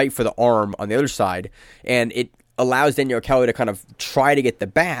you can fight for the arm on the other side, and it allows Danielle Kelly to kind of try to get the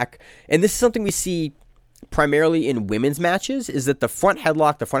back. And this is something we see primarily in women's matches, is that the front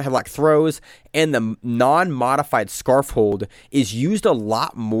headlock throws, and the non-modified scarf hold is used a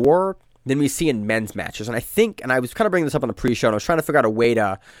lot more than we see in men's matches. And I was kind of bringing this up on the pre-show, and I was trying to figure out a way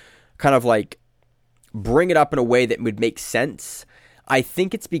to kind of like bring it up in a way that would make sense. I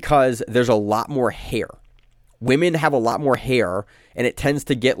think it's because there's a lot more hair. Women have a lot more hair, and it tends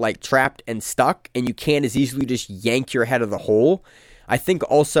to get like trapped and stuck, and you can't as easily just yank your head of the hole. I think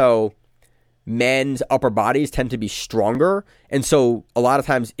also men's upper bodies tend to be stronger, and so a lot of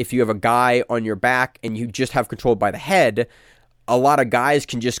times if you have a guy on your back and you just have control by the head, a lot of guys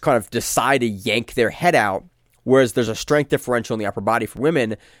can just kind of decide to yank their head out, whereas there's a strength differential in the upper body for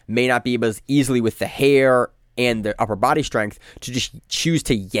women, may not be able as easily with the hair and the upper body strength to just choose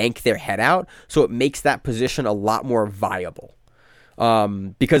to yank their head out. So it makes that position a lot more viable.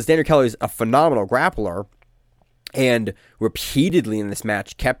 Because Danielle Kelly is a phenomenal grappler, and repeatedly in this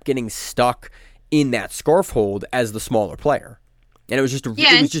match kept getting stuck in that scarf hold as the smaller player. And it was just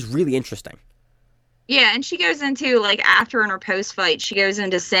really interesting. Yeah, and she goes into, like, after in her post-fight, she goes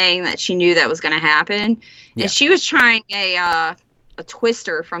into saying that she knew that was going to happen. Yeah. And she was trying a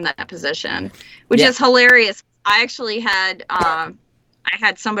twister from that position, which is hilarious. I actually had I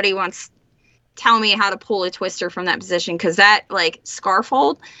had somebody once tell me how to pull a twister from that position, because that, like, scarf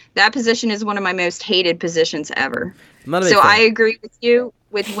hold, that position is one of my most hated positions ever. So I agree with you.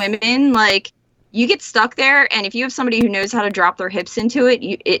 With women, like, you get stuck there, and if you have somebody who knows how to drop their hips into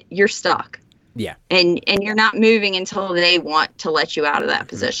it, you're stuck. Yeah, and you're not moving until they want to let you out of that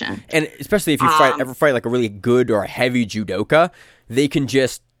position. And especially if you ever fight like a really good or a heavy judoka, they can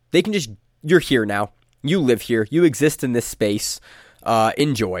just you're here now. You live here. You exist in this space.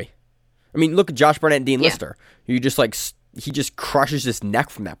 Enjoy. I mean, look at Josh Barnett and Dean Lister. You just he just crushes his neck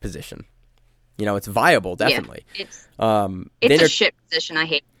from that position. It's viable, definitely. Yeah, it's a shit position. I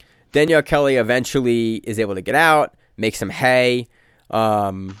hate. Danielle Kelly eventually is able to get out, make some hay.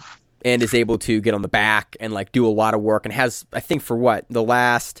 and is able to get on the back and like do a lot of work and has, I think, for the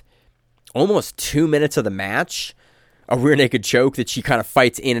last almost 2 minutes of the match, a rear naked choke that she kind of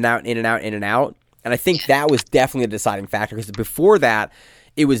fights in and out, in and out, in and out. And I think that was definitely a deciding factor because before that,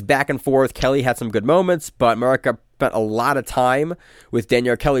 it was back and forth. Kelly had some good moments, but Marika spent a lot of time with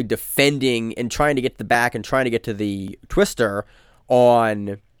Danielle Kelly defending and trying to get to the back and trying to get to the twister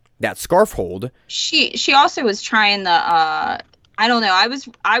on that scarf hold. She also was trying the I don't know. I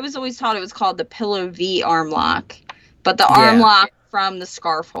was always taught it was called the pillow V arm lock, but the arm lock from the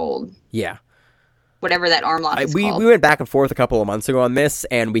scarf hold. Yeah. Whatever that arm lock is called. We went back and forth a couple of months ago on this,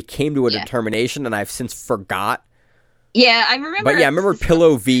 and we came to a determination, and I've since forgot. Yeah, I remember. But yeah, I remember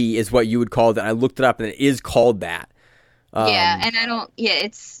pillow V is what you would call it, and I looked it up, and it is called that. And I don't. Yeah,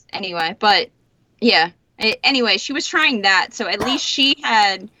 it's anyway. But yeah, anyway, she was trying that, so at least she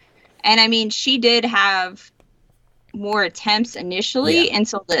had, and I mean, she did have more attempts initially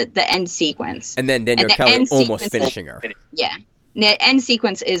until the end sequence, and then Danielle Kelly almost finishing her. Yeah. The end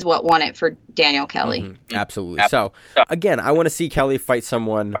sequence is what won it for Danielle Kelly. Mm-hmm. Absolutely. So, again, I want to see Kelly fight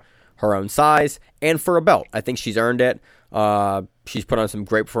someone her own size and for a belt. I think she's earned it. She's put on some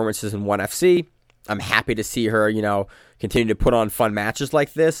great performances in ONE FC. I'm happy to see her, continue to put on fun matches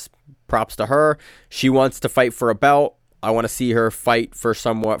like this. Props to her. She wants to fight for a belt. I want to see her fight for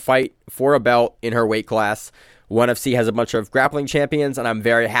a belt in her weight class. ONE FC has a bunch of grappling champions, and I'm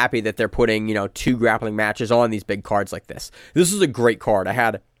very happy that they're putting, 2 grappling matches on these big cards like this. This is a great card. I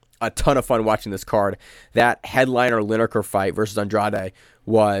had a ton of fun watching this card. That headliner Lineker fight versus Andrade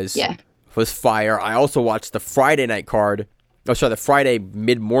was fire. I also watched the Friday night card. The Friday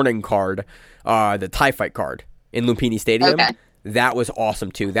mid-morning card, the Thai fight card in Lumpini Stadium. Okay. That was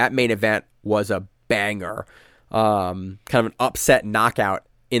awesome, too. That main event was a banger. Kind of an upset knockout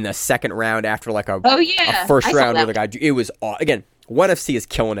in the second round after like a first round where the guy, it was, again, ONE FC is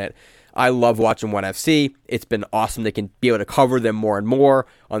killing it. I love watching ONE FC. It's been awesome. They can be able to cover them more and more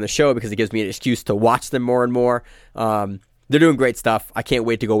on the show because it gives me an excuse to watch them more and more. They're doing great stuff. I can't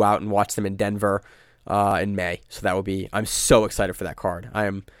wait to go out and watch them in Denver in May. So that will be, I'm so excited for that card.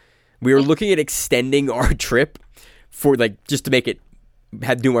 We were looking at extending our trip for just to make it,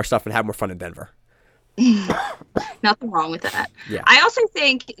 do more stuff and have more fun in Denver. Nothing wrong with that. Yeah. I also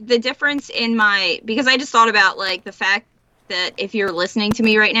think the difference because I just thought about the fact that if you're listening to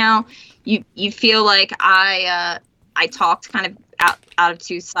me right now, you feel like I talked kind of out of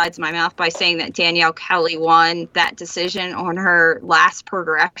two sides of my mouth by saying that Danielle Kelly won that decision on her last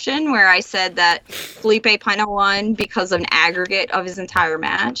progression, where I said that Felipe Pena won because of an aggregate of his entire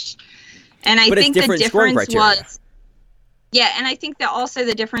match. And I think the difference was. Yeah, and I think that also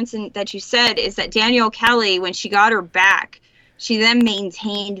the difference that you said is that Danielle Kelly, when she got her back, she then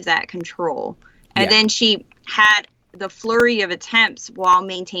maintained that control. And then she had the flurry of attempts while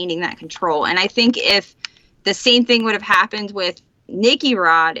maintaining that control. And I think if the same thing would have happened with Nicky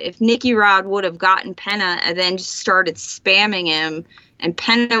Rod, if Nicky Rod would have gotten Pena and then just started spamming him, and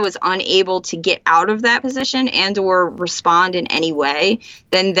Pena was unable to get out of that position and or respond in any way,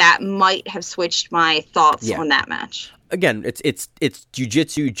 then that might have switched my thoughts on that match. Again, it's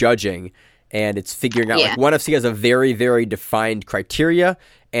jiu-jitsu judging, and it's figuring out ONE FC has a very, very defined criteria,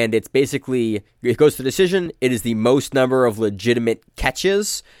 and it's basically, it goes to decision. It is the most number of legitimate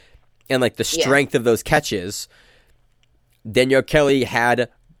catches and the strength of those catches. Danielle Kelly had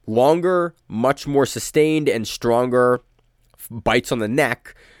longer, much more sustained and stronger bites on the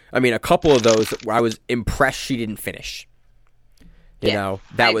neck. I mean, a couple of those where I was impressed she didn't finish.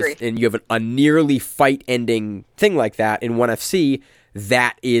 That was, and you have a nearly fight-ending thing like that in ONE FC.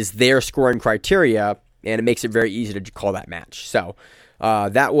 That is their scoring criteria, and it makes it very easy to call that match. So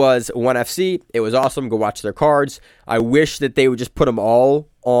that was ONE FC. It was awesome. Go watch their cards. I wish that they would just put them all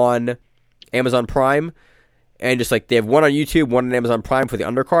on Amazon Prime, and just they have one on YouTube, one on Amazon Prime for the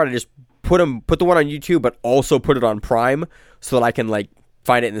undercard. I just put the one on YouTube, but also put it on Prime so that I can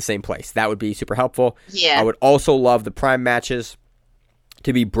find it in the same place. That would be super helpful. Yeah. I would also love the Prime matches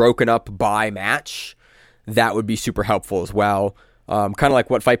to be broken up by match. That would be super helpful as well. Kind of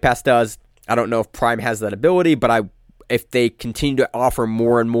like what Fight Pass does. I don't know if Prime has that ability, but if they continue to offer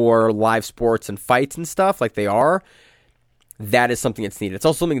more and more live sports and fights and stuff like they are, that is something that's needed. It's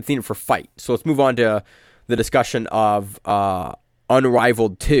also something that's needed for Fight. So let's move on to the discussion of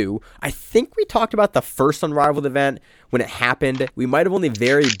Unrivaled 2. I think we talked about the first Unrivaled event when it happened. We might have only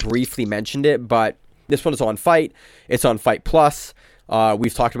very briefly mentioned it, but this one is on Fight. It's on Fight Plus.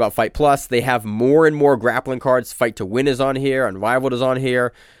 We've talked about Fight Plus. They have more and more grappling cards. Fight to Win is on here. Unrivaled is on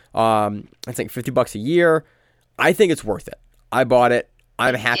here. I think $50 a year. I think it's worth it. I bought it.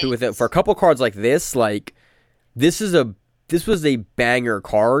 I'm happy with it. For a couple cards like this, this was a banger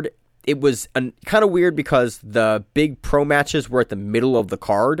card. it was kind of weird because the big pro matches were at the middle of the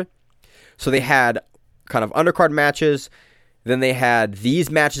card. So they had kind of undercard matches. Then they had these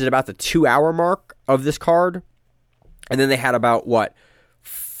matches at about the 2-hour mark of this card. And then they had about,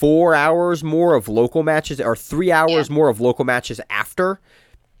 4 hours more of local matches, or 3 hours more of local matches after.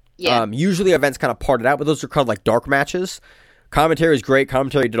 Yeah. Usually events kind of parted out, but those are called like dark matches. Commentary is great.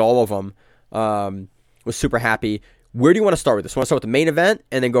 Commentary did all of them. Was super happy. Where do you want to start with this? Want to start with the main event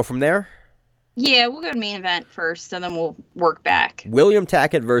and then go from there? Yeah, we'll go to main event first, and then we'll work back. William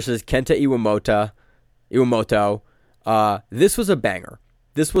Tackett versus Kenta Iwamoto. This was a banger.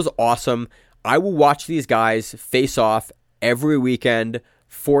 This was awesome. I will watch these guys face off every weekend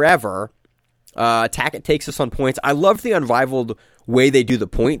forever. Tackett takes us on points. I loved the unrivaled way they do the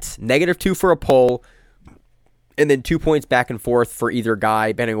points. -2 for a pull, and then 2 points back and forth for either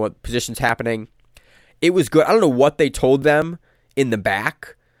guy, depending on what position's happening. It was good. I don't know what they told them in the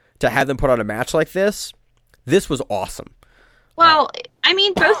back to have them put on a match like this. This was awesome. Well, I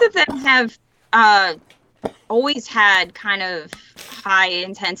mean, both of them have always had kind of high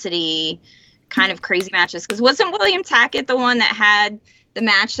intensity, kind of crazy matches. Because wasn't William Tackett the one that had the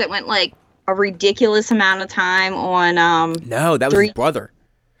match that went like a ridiculous amount of time on? No, that was his brother.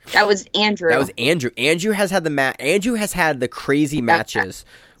 That was Andrew. That was Andrew. Andrew has had the crazy matches.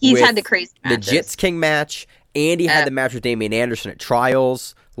 He's had the crazy matches. The Jits King match. Andy had the match with Damian Anderson at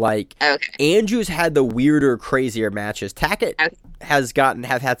Trials. Andrew's had the weirder, crazier matches. Tackett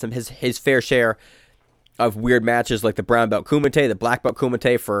have had some his fair share of weird matches, like the brown belt Kumite, the black belt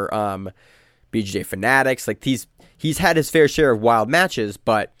Kumite for BJJ Fanatics. Like he's had his fair share of wild matches,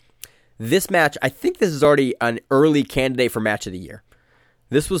 but this match, I think this is already an early candidate for match of the year.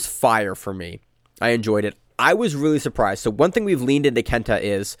 This was fire for me. I enjoyed it. I was really surprised. So one thing we've leaned into Kenta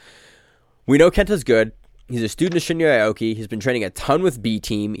is, we know Kenta's good. He's a student of Shinya Aoki. He's been training a ton with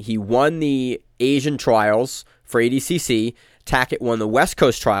B-Team. He won the Asian trials for ADCC. Tackett won the West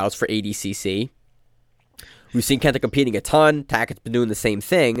Coast trials for ADCC. We've seen Kenta competing a ton. Tackett's been doing the same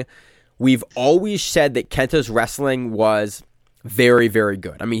thing. We've always said that Kenta's wrestling was very, very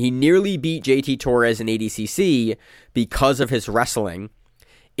good. I mean, he nearly beat JT Torres in ADCC because of his wrestling.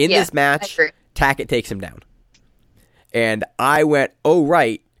 In this match, Tackett takes him down. And I went, oh,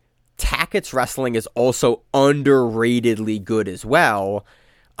 right. Tackett's wrestling is also underratedly good as well.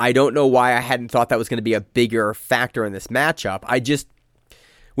 I don't know why I hadn't thought that was going to be a bigger factor in this matchup.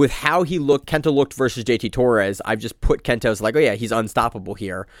 With how Kenta looked versus JT Torres, I've just put Kenta as like, oh yeah, he's unstoppable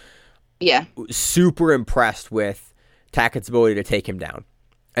here. Yeah. Super impressed with Tackett's ability to take him down.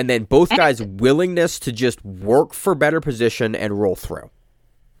 And then both guys' willingness to just work for better position and roll through.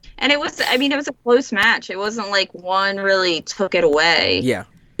 And it was a close match. It wasn't like one really took it away. Yeah.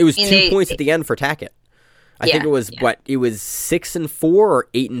 It was 2 points at the end for Tackett. I think it was, it was 6-4 or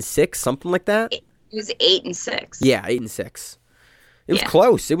 8-6, something like that? It was 8-6. Yeah, 8-6. It was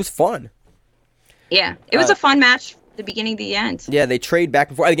close. It was fun. Yeah. It was a fun match from the beginning to the end. Yeah, they trade back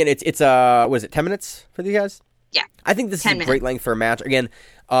and forth. Again, it's what is it, 10 minutes for these guys? Yeah. I think this is a great length for a match. Again,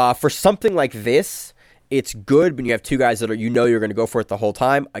 for something like this, it's good when you have two guys that you're going to go for it the whole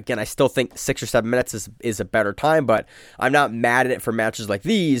time. Again, I still think 6 or 7 minutes is a better time, but I'm not mad at it for matches like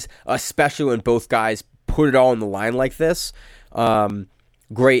these, especially when both guys put it all on the line like this.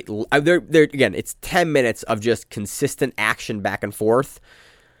 Great. Again, it's 10 minutes of just consistent action back and forth.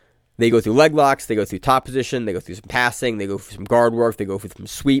 They go through leg locks, they go through top position, they go through some passing, they go through some guard work, they go through some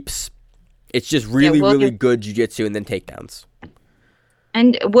sweeps. It's just really good jiu-jitsu and then takedowns.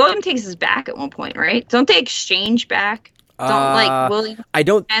 And William takes his back at one point, right? Don't they exchange back? William? I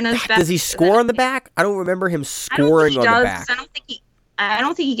don't. Does he score on the back? I don't remember him scoring on the back. I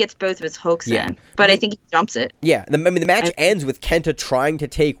don't think he gets both of his hooks in, but I think he jumps it. Yeah, the match ends with Kenta trying to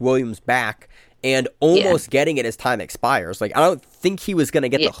take Williams back and almost getting it as time expires. Like, I don't think he was going to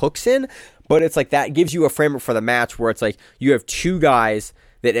get the hooks in, but it's like that gives you a framework for the match where it's like you have two guys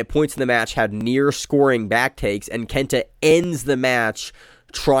that at points in the match had near scoring back takes, and Kenta ends the match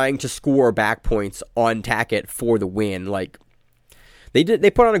trying to score back points on Tackett for the win. Like, they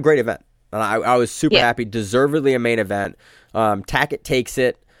put on a great event. And I was super happy. Deservedly a main event. Tackett takes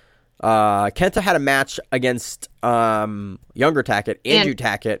it. Kenta had a match against younger Tackett, Andrew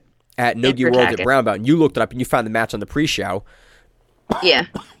Tackett, at Nogi World at Brown Belt. And you looked it up and you found the match on the pre-show. Yeah.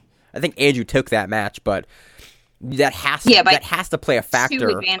 I think Andrew took that match, but that has to play a factor.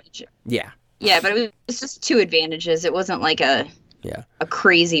 2 advantages. Yeah. Yeah, but it was just 2 advantages. It wasn't like a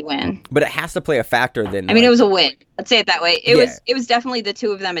crazy win. But it has to play a factor then. I mean, it was a win. Let's say it that way. It was definitely the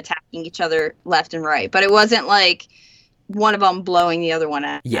two of them attacking each other left and right. But it wasn't like one of them blowing the other one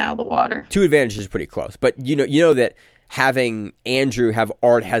out of the water. 2 advantages is pretty close. But you know that having Andrew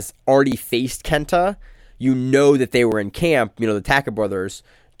has already faced Kenta, you know that they were in camp, the Taka brothers,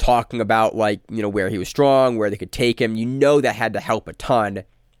 talking about like, where he was strong, where they could take him. You know that had to help a ton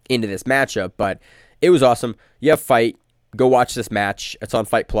into this matchup, but it was awesome. You have Fight. Go watch this match. It's on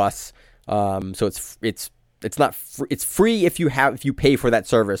Fight Plus. So it's not it's free if you pay for that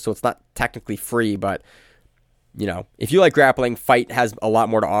service. So it's not technically free, but if you like grappling, Fight has a lot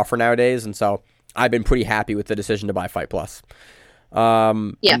more to offer nowadays, and so I've been pretty happy with the decision to buy Fight Plus.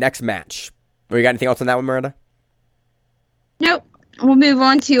 Next match. You got anything else on that one, Miranda? Nope. We'll move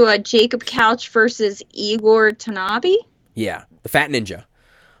on to Jacob Couch versus Igor Tanabe. Yeah, the Fat Ninja.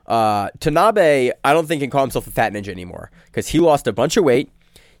 Tanabe, I don't think can call himself a Fat Ninja anymore because he lost a bunch of weight.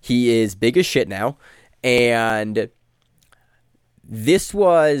 He is big as shit now, and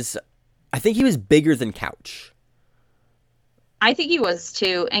I think he was bigger than Couch. I think he was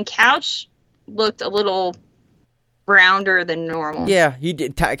too, and Couch looked a little rounder than normal. Yeah, he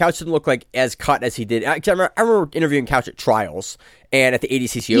did. Couch didn't look like as cut as he did. I remember interviewing Couch at trials and at the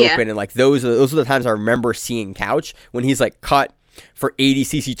ADCC Open, and like those are the times I remember seeing Couch when he's like cut for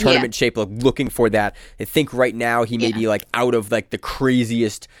ADCC tournament shape, like looking for that. I think right now he may be like out of like the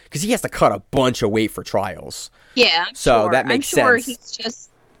craziest because he has to cut a bunch of weight for trials. Yeah, so that makes sense. He's just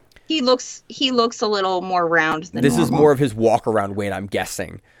he looks a little more round than this normal. is more of his walk around weight, I'm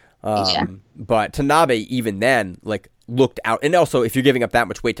guessing. But Tanabe even then like looked out, and also if you're giving up that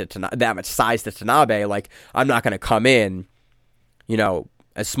much weight to that much size to Tanabe, like I'm not going to come in,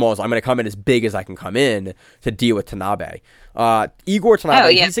 as small as I'm going to come in as big as I can come in to deal with Tanabe. Igor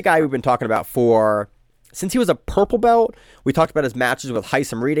Tanabe, he's a guy we've been talking about since he was a purple belt. We talked about his matches with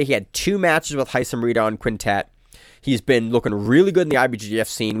Haisam Rita. He had 2 matches with Haisam Rita on Quintet. He's been looking really good in the IBJJF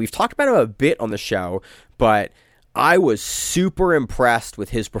scene. We've talked about him a bit on the show, but I was super impressed with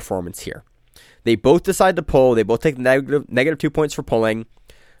his performance here. They both decide to pull. They both take negative 2 points for pulling.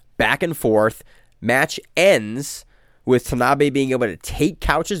 Back and forth. Match ends with Tanabe being able to take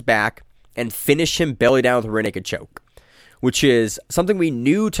Couch's back and finish him belly down with a rear naked choke, which is something we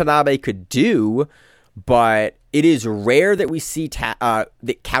knew Tanabe could do, but it is rare that we see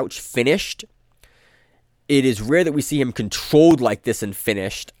that Couch finished. It is rare that we see him controlled like this and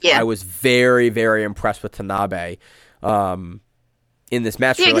finished. Yeah. I was very, very impressed with Tanabe in this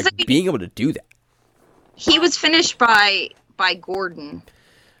match for being able to do that. He was finished by Gordon,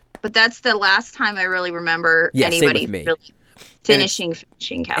 but that's the last time I really remember anybody really finishing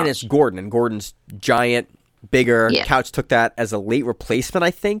Couch. And it's Gordon, and Gordon's giant, bigger. Yeah. Couch took that as a late replacement,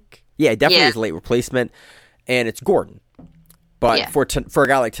 I think. Yeah, definitely as a late replacement, and it's Gordon. But for a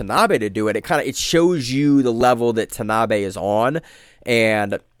guy like Tanabe to do it, it shows you the level that Tanabe is on,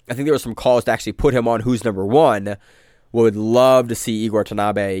 and I think there were some calls to actually put him on Who's Number One. Would love to see Igor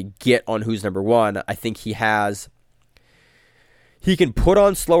Tanabe get on Who's Number One. I think he can put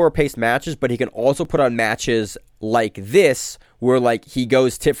on slower paced matches, but he can also put on matches like this where like he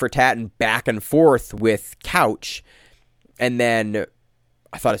goes tit for tat and back and forth with Couch, and then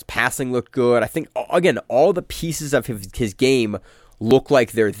I thought his passing looked good. I think, again, all the pieces of his game look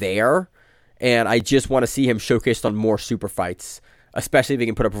like they're there, and I just want to see him showcased on more super fights, especially if he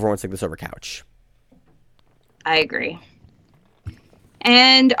can put a performance like this over Couch. I agree.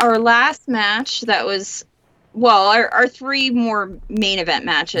 And our last match that was, our 3 more main event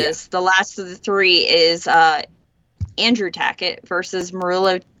matches. The last of the 3 is Andrew Tackett versus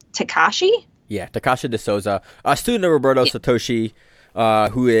Murilo Takashi. Yeah, Takashi De Souza, a student of Roberto Satoshi,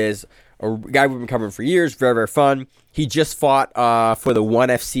 who is a guy we've been covering for years. Very, very fun. He just fought for the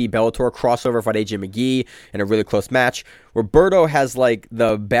 1FC Bellator crossover, fought AJ McGee in a really close match. Roberto has like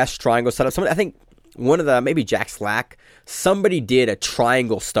the best triangle setup. I think maybe Jack Slack, somebody did a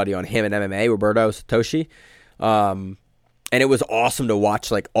triangle study on him in MMA, Roberto Satoshi. And it was awesome to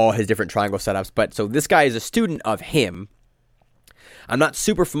watch like all his different triangle setups. But so this guy is a student of him. I'm not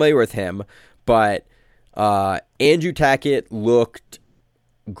super familiar with him, but Andrew Tackett looked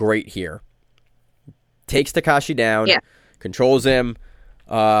great here. Takes Takashi down, controls him,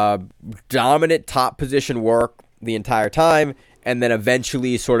 dominant top position work the entire time, and then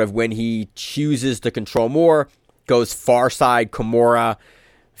eventually sort of when he chooses to control more, goes far side Kimura,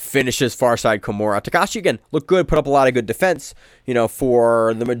 finishes far side Kimura. Takashi, again, looked good, put up a lot of good defense,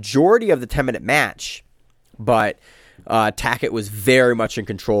 for the majority of the 10-minute match, but Tackett was very much in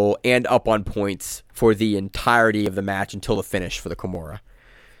control and up on points for the entirety of the match until the finish for the Kimura.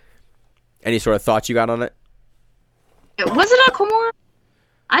 Any sort of thoughts you got on it? Was it a Kimura?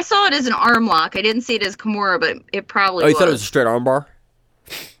 I saw it as an arm lock. I didn't see it as Kimura, but it probably was. Oh, you thought it was a straight arm bar?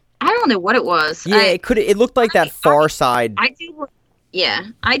 I don't know what it was. Yeah, it looked like that far side. I do Yeah,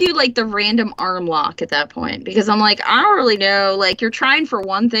 I do like the random arm lock at that point because I'm like, I don't really know. Like, you're trying for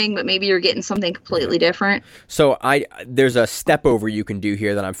one thing, but maybe you're getting something completely different. So there's a step over you can do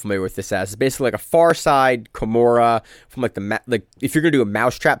here that I'm familiar with this as. It's basically like a far side Kimura from like like if you're gonna do a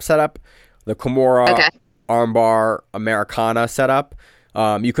mousetrap setup, the Kimura armbar Americana setup.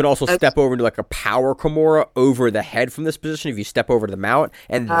 You can also step over into like a power Kimura over the head from this position if you step over to the mount,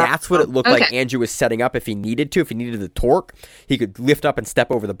 and that's what it looked like Andrew was setting up if he needed to. If he needed the torque, he could lift up and step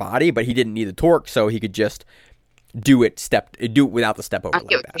over the body, but he didn't need the torque, so he could just do it without the step over. I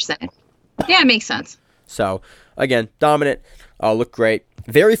get what you're saying. Yeah, it makes sense. So again, dominant, looked great,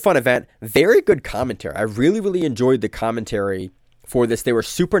 very fun event, very good commentary. I really, really enjoyed the commentary for this. They were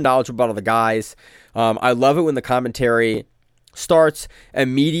super knowledgeable about the guys. I love it when the commentary starts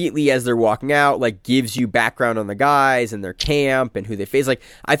immediately as they're walking out, like gives you background on the guys and their camp and who they face. Like,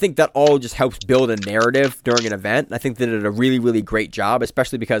 I think that all just helps build a narrative during an event. I think they did a really, really great job,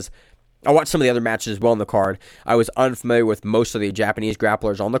 especially because I watched some of the other matches as well on the card. I was unfamiliar with most of the Japanese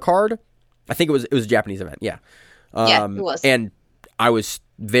grapplers on the card. I think it was a Japanese event, yeah. Yeah, it was. And I was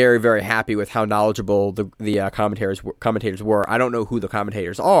very, very happy with how knowledgeable the commentators were. I don't know who the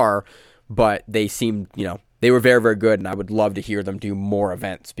commentators are, but they seemed, they were very, very good, and I would love to hear them do more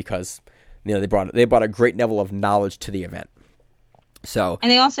events because they brought a great level of knowledge to the event. So,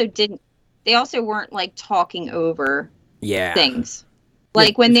 and they also weren't like talking over things.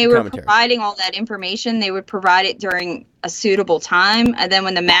 Like when they were providing all that information, they would provide it during a suitable time, and then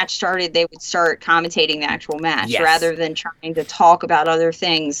when the match started, they would start commentating the actual match rather than trying to talk about other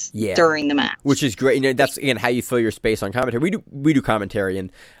things during the match. Which is great. That's again how you fill your space on commentary. We do commentary,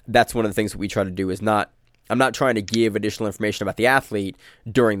 and that's one of the things that we try to do. I'm not trying to give additional information about the athlete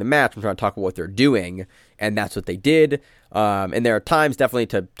during the match. I'm trying to talk about what they're doing, and that's what they did. And there are times definitely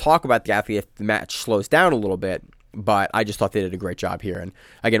to talk about the athlete if the match slows down a little bit. But I just thought they did a great job here. And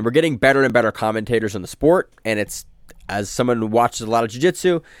again, we're getting better and better commentators in the sport. And it's, as someone who watches a lot of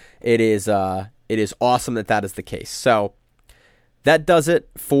jiu-jitsu, it is awesome that is the case. So that does it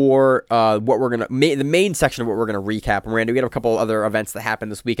for what we're going to, the main section of what we're going to recap. Miranda, we have a couple other events that happened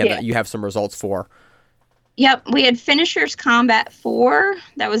this weekend that you have some results for. Yep, we had Finishers Combat 4.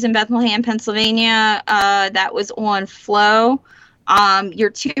 That was in Bethlehem, Pennsylvania. That was on Flow. Your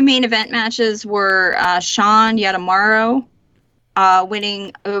two main event matches were Sean Yatamaro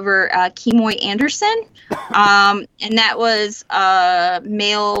winning over Kimoy Anderson. And that was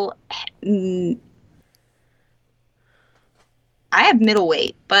male. I have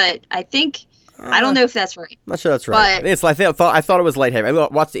middleweight, but I think I don't know if that's right. I'm not sure that's right. I thought it was light heavy. I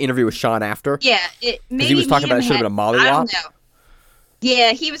watched the interview with Sean after. Yeah, maybe he was talking about it should have been a mollywop. I don't know.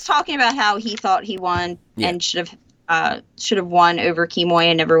 Yeah, he was talking about how he thought he won and should have won over Kimoy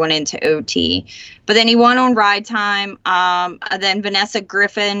and never went into OT. But then he won on ride time. Then Vanessa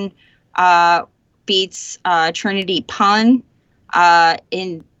Griffin beats Trinity Pun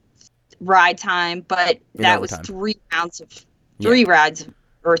in ride time, but that was 3 rounds of 3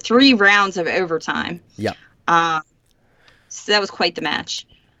 rounds of overtime. Yep. So that was quite the match.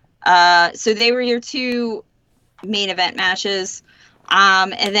 So they were your two main event matches.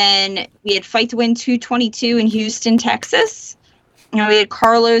 And then we had Fight to Win 222 in Houston, Texas. We had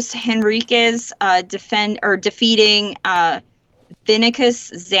Carlos Henriquez defeating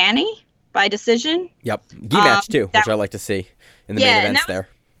Vinicus Zani by decision. Yep. Gi match too, which I like to see in the main events there.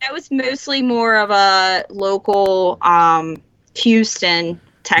 That was mostly more of a local Houston,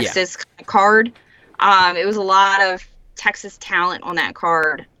 Texas card. It was a lot of Texas talent on that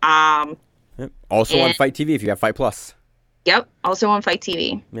card. Also on Fight TV if you have Fight Plus. Yep, also on Fight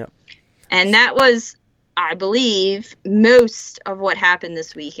TV. Yep. And that was, I believe, most of what happened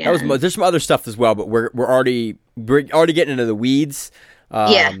this weekend. There's some other stuff as well, but we're already getting into the weeds.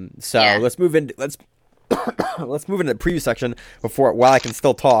 Let's move into the preview section while I can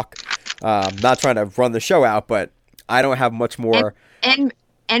still talk. Not trying to run the show out, but I don't have much more. And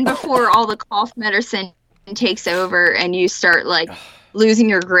before all the cough medicine takes over and you start losing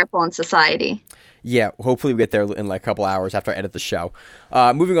your grip on society. Yeah, hopefully we get there in like a couple hours after I edit the show.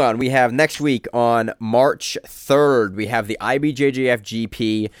 Moving on, we have next week on March 3rd, we have the IBJJF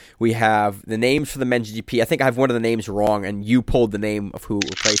GP. We have the names for the men's GP. I think I have one of the names wrong, and you pulled the name of who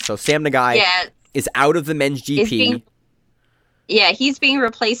replaced. So Sam Nagai is out of the men's GP. He's being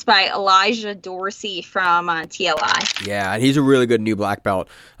replaced by Elijah Dorsey from TLI. Yeah, and he's a really good new black belt.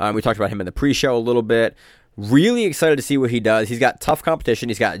 We talked about him in the pre-show a little bit. Really excited to see what he does. He's got tough competition.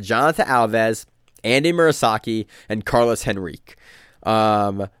 He's got Jonathan Alves, Andy Murasaki, and Carlos Henrique.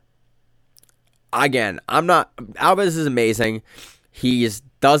 Again, Alves is amazing. He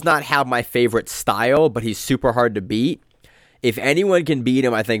does not have my favorite style, but he's super hard to beat. if anyone can beat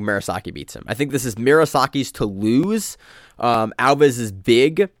him, I think Murasaki beats him. I think this is Murasaki's to lose. Alves is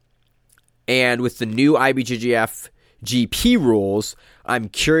big, and with the new IBJJF GP rules, I'm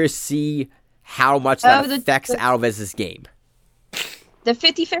curious to see how much that affects Alves' game. The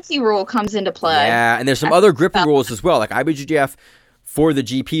 50-50 rule comes into play. Yeah, and there's some other gripping rules as well. Like IBJJF for the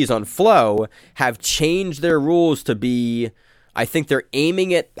GPs on Flow have changed their rules to be, I think they're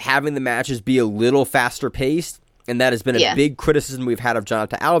aiming at having the matches be a little faster paced, and that has been a big criticism we've had of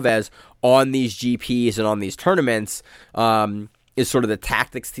Jonathan Alves on these GPs and on these tournaments, is sort of the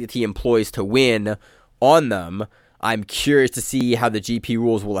tactics that he employs to win on them. I'm curious to see how the GP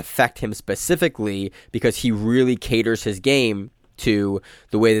rules will affect him specifically, because he really caters his game to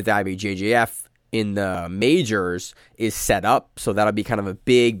the way that the IBJJF in the majors is set up. So that'll be kind of a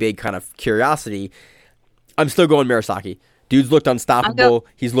big kind of curiosity. I'm still going Murasaki. Dude's looked unstoppable.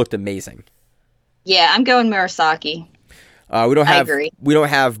 He's looked amazing. Yeah, I'm going Murasaki. I agree. We don't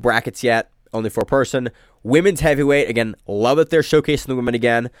have brackets yet, only for a person. Women's heavyweight, again, love that they're showcasing the women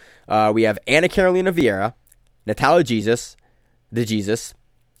again. We have Ana Carolina Vieira, Natalia Jesus,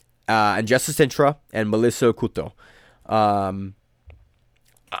 and Jessica Sintra, and Melissa Couto.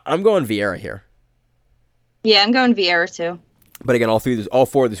 I'm going Vieira here. Yeah, I'm going Vieira too. But again, all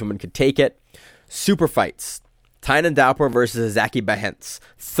four of these women could take it. Super fights. Tainan Daupra versus Zaki Bahens.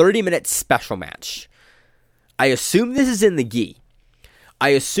 30-minute special match. I assume this is in the gi. I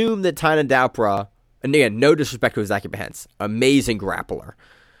assume that Tainan Daupra, and again, no disrespect to Zaki Bahens, amazing grappler.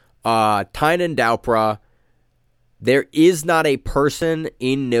 Tainan Daupra, there is not a person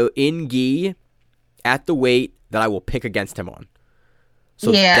in gi at the weight that I will pick against him on.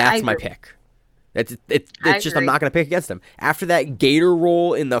 So that's my pick. It's just, I'm not going to pick against him. After that Gator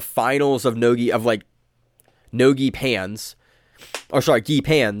roll in the finals of gi pans, gi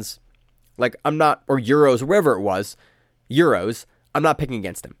pans, like I'm not, or Euros, wherever it was, I'm not picking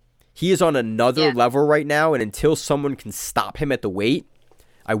against him. He is on another level right now, and until someone can stop him at the weight,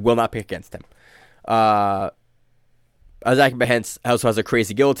 I will not pick against him. Zaki Bahens also has a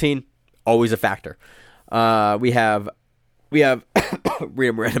crazy guillotine, always a factor. We have Rita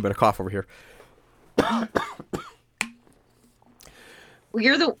Miranda, but a cough over here. Well,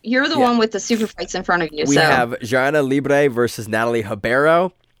 you're the one with the super fights in front of you. We have Joanna Libre versus Natalie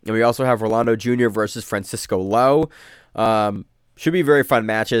Ribeiro, and we also have Rolando Jr. versus Francisco Lowe. Should be very fun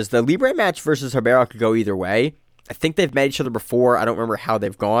matches. The Libre match versus Ribeiro could go either way. I think they've met each other before. I don't remember how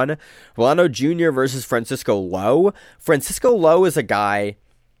they've gone. Rolando Jr. versus Francisco Lowe. Francisco Lowe is a guy.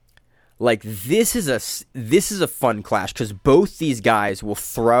 Like, this is a fun clash, because both these guys will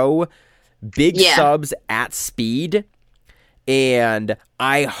throw big subs at speed, and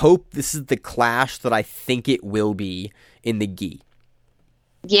I hope this is the clash that I think it will be in the gi.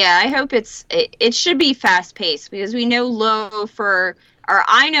 Yeah, I hope it should be fast paced, because we know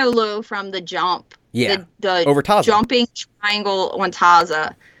I know Lowe from the jump. Yeah, the over Taza. Jumping triangle on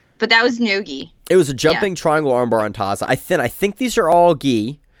Taza, but that was no gi. It was a jumping triangle armbar on Taza. I think these are all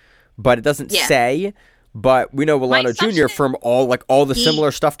gi. But it doesn't say. But we know Rolando Jr. from all the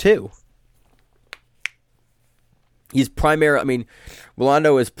similar stuff too.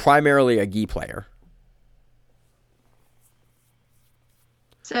 Rolando is primarily a gi player.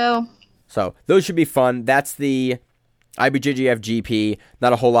 So those should be fun. That's the IBJJF GP.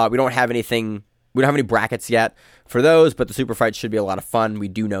 Not a whole lot. We don't have anything. We don't have any brackets yet for those, but the super fights should be a lot of fun. We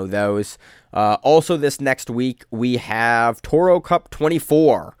do know those. Also, this next week we have Toro Cup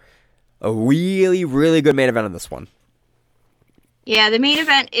 24. A really, really good main event on this one. Yeah, the main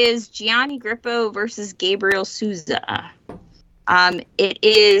event is Gianni Grippo versus Gabriel Souza. It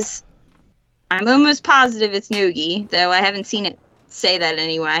is, I'm almost positive it's no-gi, though I haven't seen it say that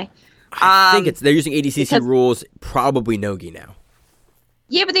anyway. I think they're using ADCC rules, probably no-gi now.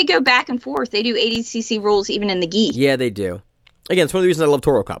 Yeah, but they go back and forth. They do ADCC rules even in the gi. Yeah, they do. Again, it's one of the reasons I love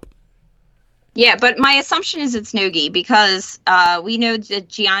Toro Cup. Yeah, but my assumption is it's no-gi, because we know that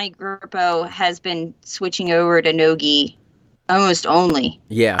Gianni Grippo has been switching over to no-gi almost only.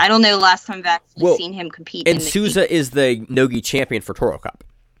 Yeah. I don't know the last time I've actually seen him compete. And Souza is the no-gi champion for Toro Cup.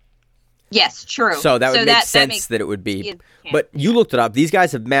 Yes, true. So that would make sense that it would be. But you looked it up. These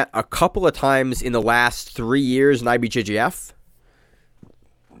guys have met a couple of times in the last 3 years in IBJJF.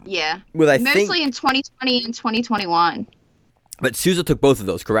 Yeah. Mostly in 2020 and 2021. But Souza took both of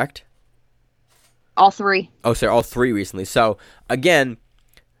those, correct? All three. Oh, sorry, all three recently. So, again,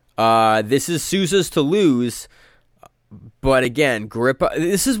 this is Souza's to lose. But again, Grippo,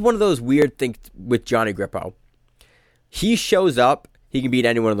 this is one of those weird things with Johnny Grippo. He shows up, he can beat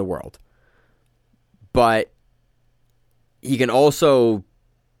anyone in the world. But he can also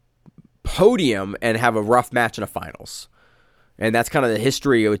podium and have a rough match in a finals. And that's kind of the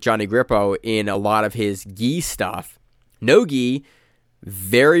history with Johnny Grippo in a lot of his gi stuff. No gi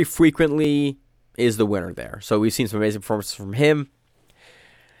very frequently is the winner there. So we've seen some amazing performances from him.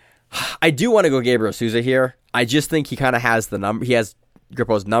 I do want to go Gabriel Souza here. I just think he kind of has the number. He has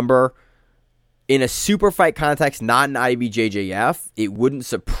Grippo's number. In a super fight context, not an IBJJF, it wouldn't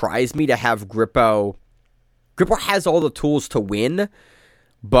surprise me to have Grippo. Grippo has all the tools to win,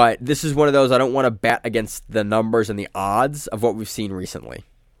 but this is one of those I don't want to bet against the numbers and the odds of what we've seen recently.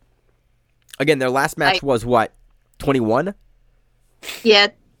 Again, their last match was what? 21? Yeah,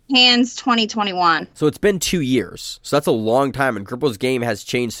 hands 2021. So it's been 2 years. So that's a long time, and Grippo's game has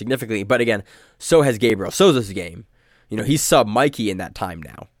changed significantly. But again, so has Gabriel Souza's game. You know, he's sub Mikey in that time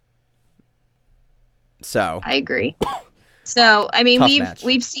now. So I agree. So I mean,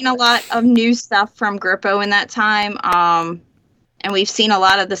 we've seen a lot of new stuff from Grippo in that time, and we've seen a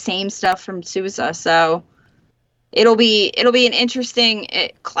lot of the same stuff from Souza. So it'll be an interesting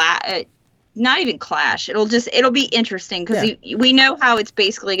not even clash. It'll be interesting because we know how it's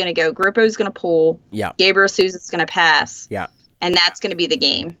basically going to go. Grippo's going to pull. Yeah. Gabriel Souza's going to pass. Yeah. And that's going to be the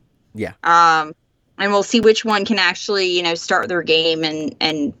game. Yeah. And we'll see which one can actually, start their game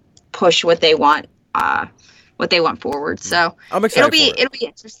and push what they want forward. So I'm excited. It'll be an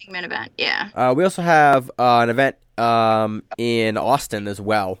interesting main event. Yeah. We also have an event in Austin as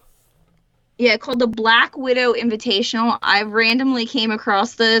well. Yeah, called the Black Widow Invitational. I randomly came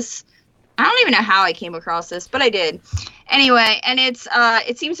across this. I don't even know how I came across this, but I did. Anyway, and it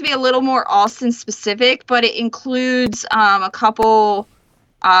seems to be a little more Austin specific, but it includes a couple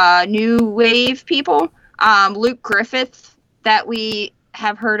new wave people. Luke Griffith that we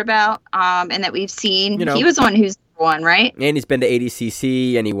have heard about and that we've seen. He was the one who's won, right? And he's been to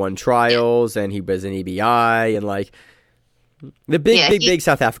ADCC and he won trials and he was an EBI and like the big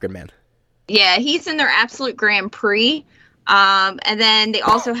South African man. Yeah, he's in their Absolute Grand Prix. And then they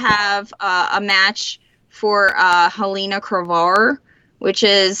also have a match for Helena Kravar, which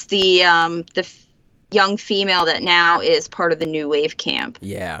is the young female that now is part of the New Wave camp.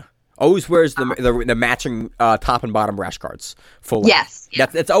 Yeah. Always wears the matching top and bottom rash guards. Full yes.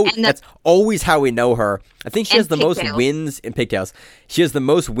 That's always how we know her. I think she has the most wins in pigtails. She has the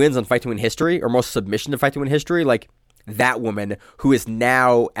most wins on Fight to Win history, or most submission to Fight to Win history. Like that woman who is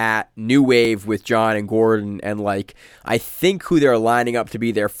now at New Wave with John and Gordon, and like I think who they're lining up to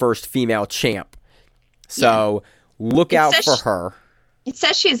be their first female champ. So look out for her. It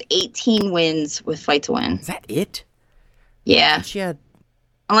says she has 18 wins with Fight to Win. Is that it? Yeah. She had.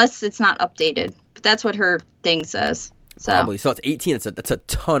 Unless it's not updated, but that's what her thing says. So probably. So it's 18. That's a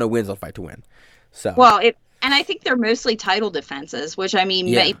ton of wins on Fight to Win. So and I think they're mostly title defenses, which I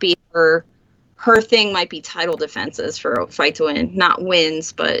mean might be her thing might be title defenses for Fight to Win, not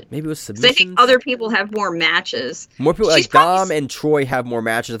wins, but maybe it was submissions. I think other people have more matches. More people like Dom and Troy have more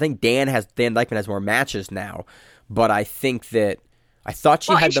matches. I think Dan Dykeman has more matches now, but I think that I thought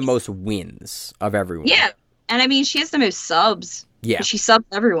she had the most wins of everyone. Yeah, and I mean she has the most subs. Yeah, she subs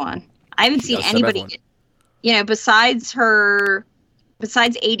everyone. I haven't seen anybody, besides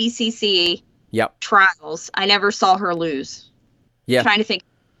ADCC trials. I never saw her lose. Yeah, I'm trying to think.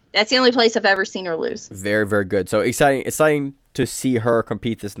 That's the only place I've ever seen her lose. Very, very good. So exciting to see her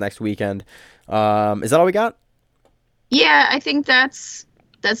compete this next weekend. Is that all we got? Yeah, I think that's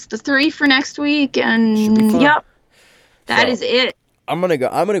the 3 for next week, and yep, that is it. I'm gonna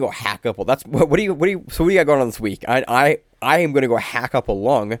go hack up. That's what do you? So what do you got going on this week? I am gonna go hack up a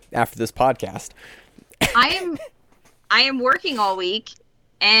lung after this podcast. I am working all week,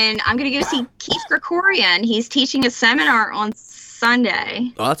 and I'm gonna go see Keith Krikorian. He's teaching a seminar on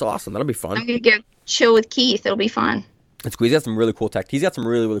Sunday. Oh, that's awesome. That'll be fun. I'm gonna go chill with Keith. It'll be fun. It's cool. He's got some really cool tech. He's got some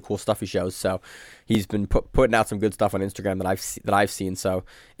really, really cool stuff he shows. So he's been putting out some good stuff on Instagram that I've seen. So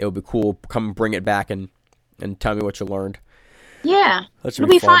it'll be cool. Come bring it back and tell me what you learned. Yeah, it'll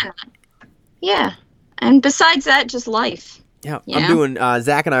be fun. Yeah, and besides that, just life. Yeah, I'm doing.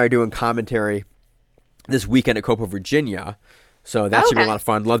 Zach and I are doing commentary this weekend at Copa, Virginia. So that should be a lot of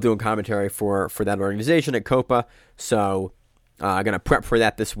fun. Love doing commentary for that organization at Copa. So I'm gonna prep for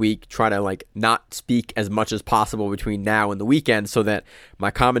that this week. Try to not speak as much as possible between now and the weekend, so that my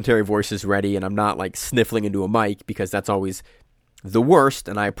commentary voice is ready and I'm not sniffling into a mic, because that's always the worst.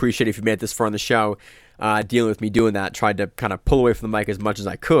 And I appreciate if you made it this far on the show. Dealing with me doing that, tried to kind of pull away from the mic as much as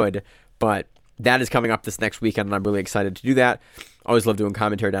I could, but that is coming up this next weekend, and I'm really excited to do that. Always love doing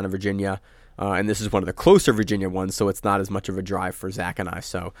commentary down in Virginia, and this is one of the closer Virginia ones, so it's not as much of a drive for Zach and I.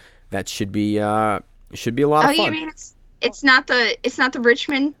 So that should be a lot of fun. You mean it's not the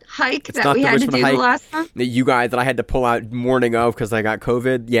Richmond hike that we had to do the last time? That you guys that I had to pull out morning of because I got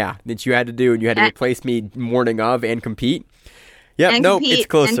COVID. Yeah, that you had to do, and you had to replace me morning of and compete. Yeah, and no, compete it's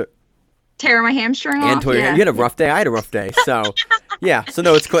closer. and tear my hamstring And off. you had a rough day. I had a rough day. So, yeah. So,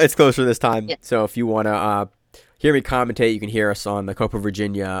 no, it's closer this time. Yeah. So, if you want to hear me commentate, you can hear us on the Copa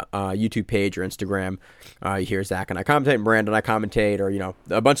Virginia YouTube page or Instagram. You hear Zach and I commentate, and Brandon and I commentate, or,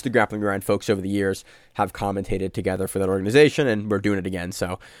 a bunch of the Grappling Rewind folks over the years have commentated together for that organization, and we're doing it again.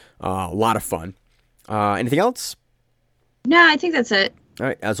 So, a lot of fun. Anything else? No, I think that's it. All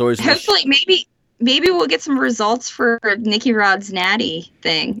right. As always, Hopefully, maybe we'll get some results for Nicky Rod's Natty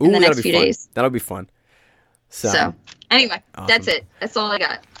thing in the that'll next be few fun. days. That'll be fun. So, anyway, Awesome. That's it. That's all I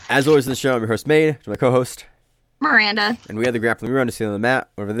got. As always in the show, I'm your host, Made, my co-host, Miranda. and we have the Grappling Rewind to see on the mat.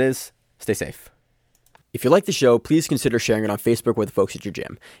 Whatever it is, stay safe. If you like the show, please consider sharing it on Facebook with the folks at your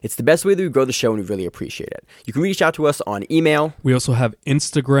gym. It's the best way that we grow the show, and we really appreciate it. You can reach out to us on email. We also have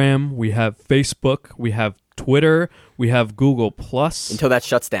Instagram, we have Facebook, we have Twitter, we have Google+, Until that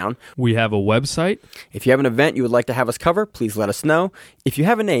shuts down. we have a website. If you have an event you would like to have us cover, please let us know. If you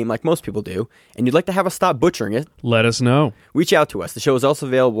have a name, like most people do, and you'd like to have us stop butchering it, Let us know. reach out to us. The show is also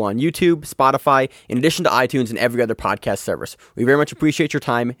available on YouTube, Spotify, in addition to iTunes and every other podcast service. We very much appreciate your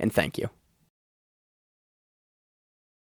time, and thank you.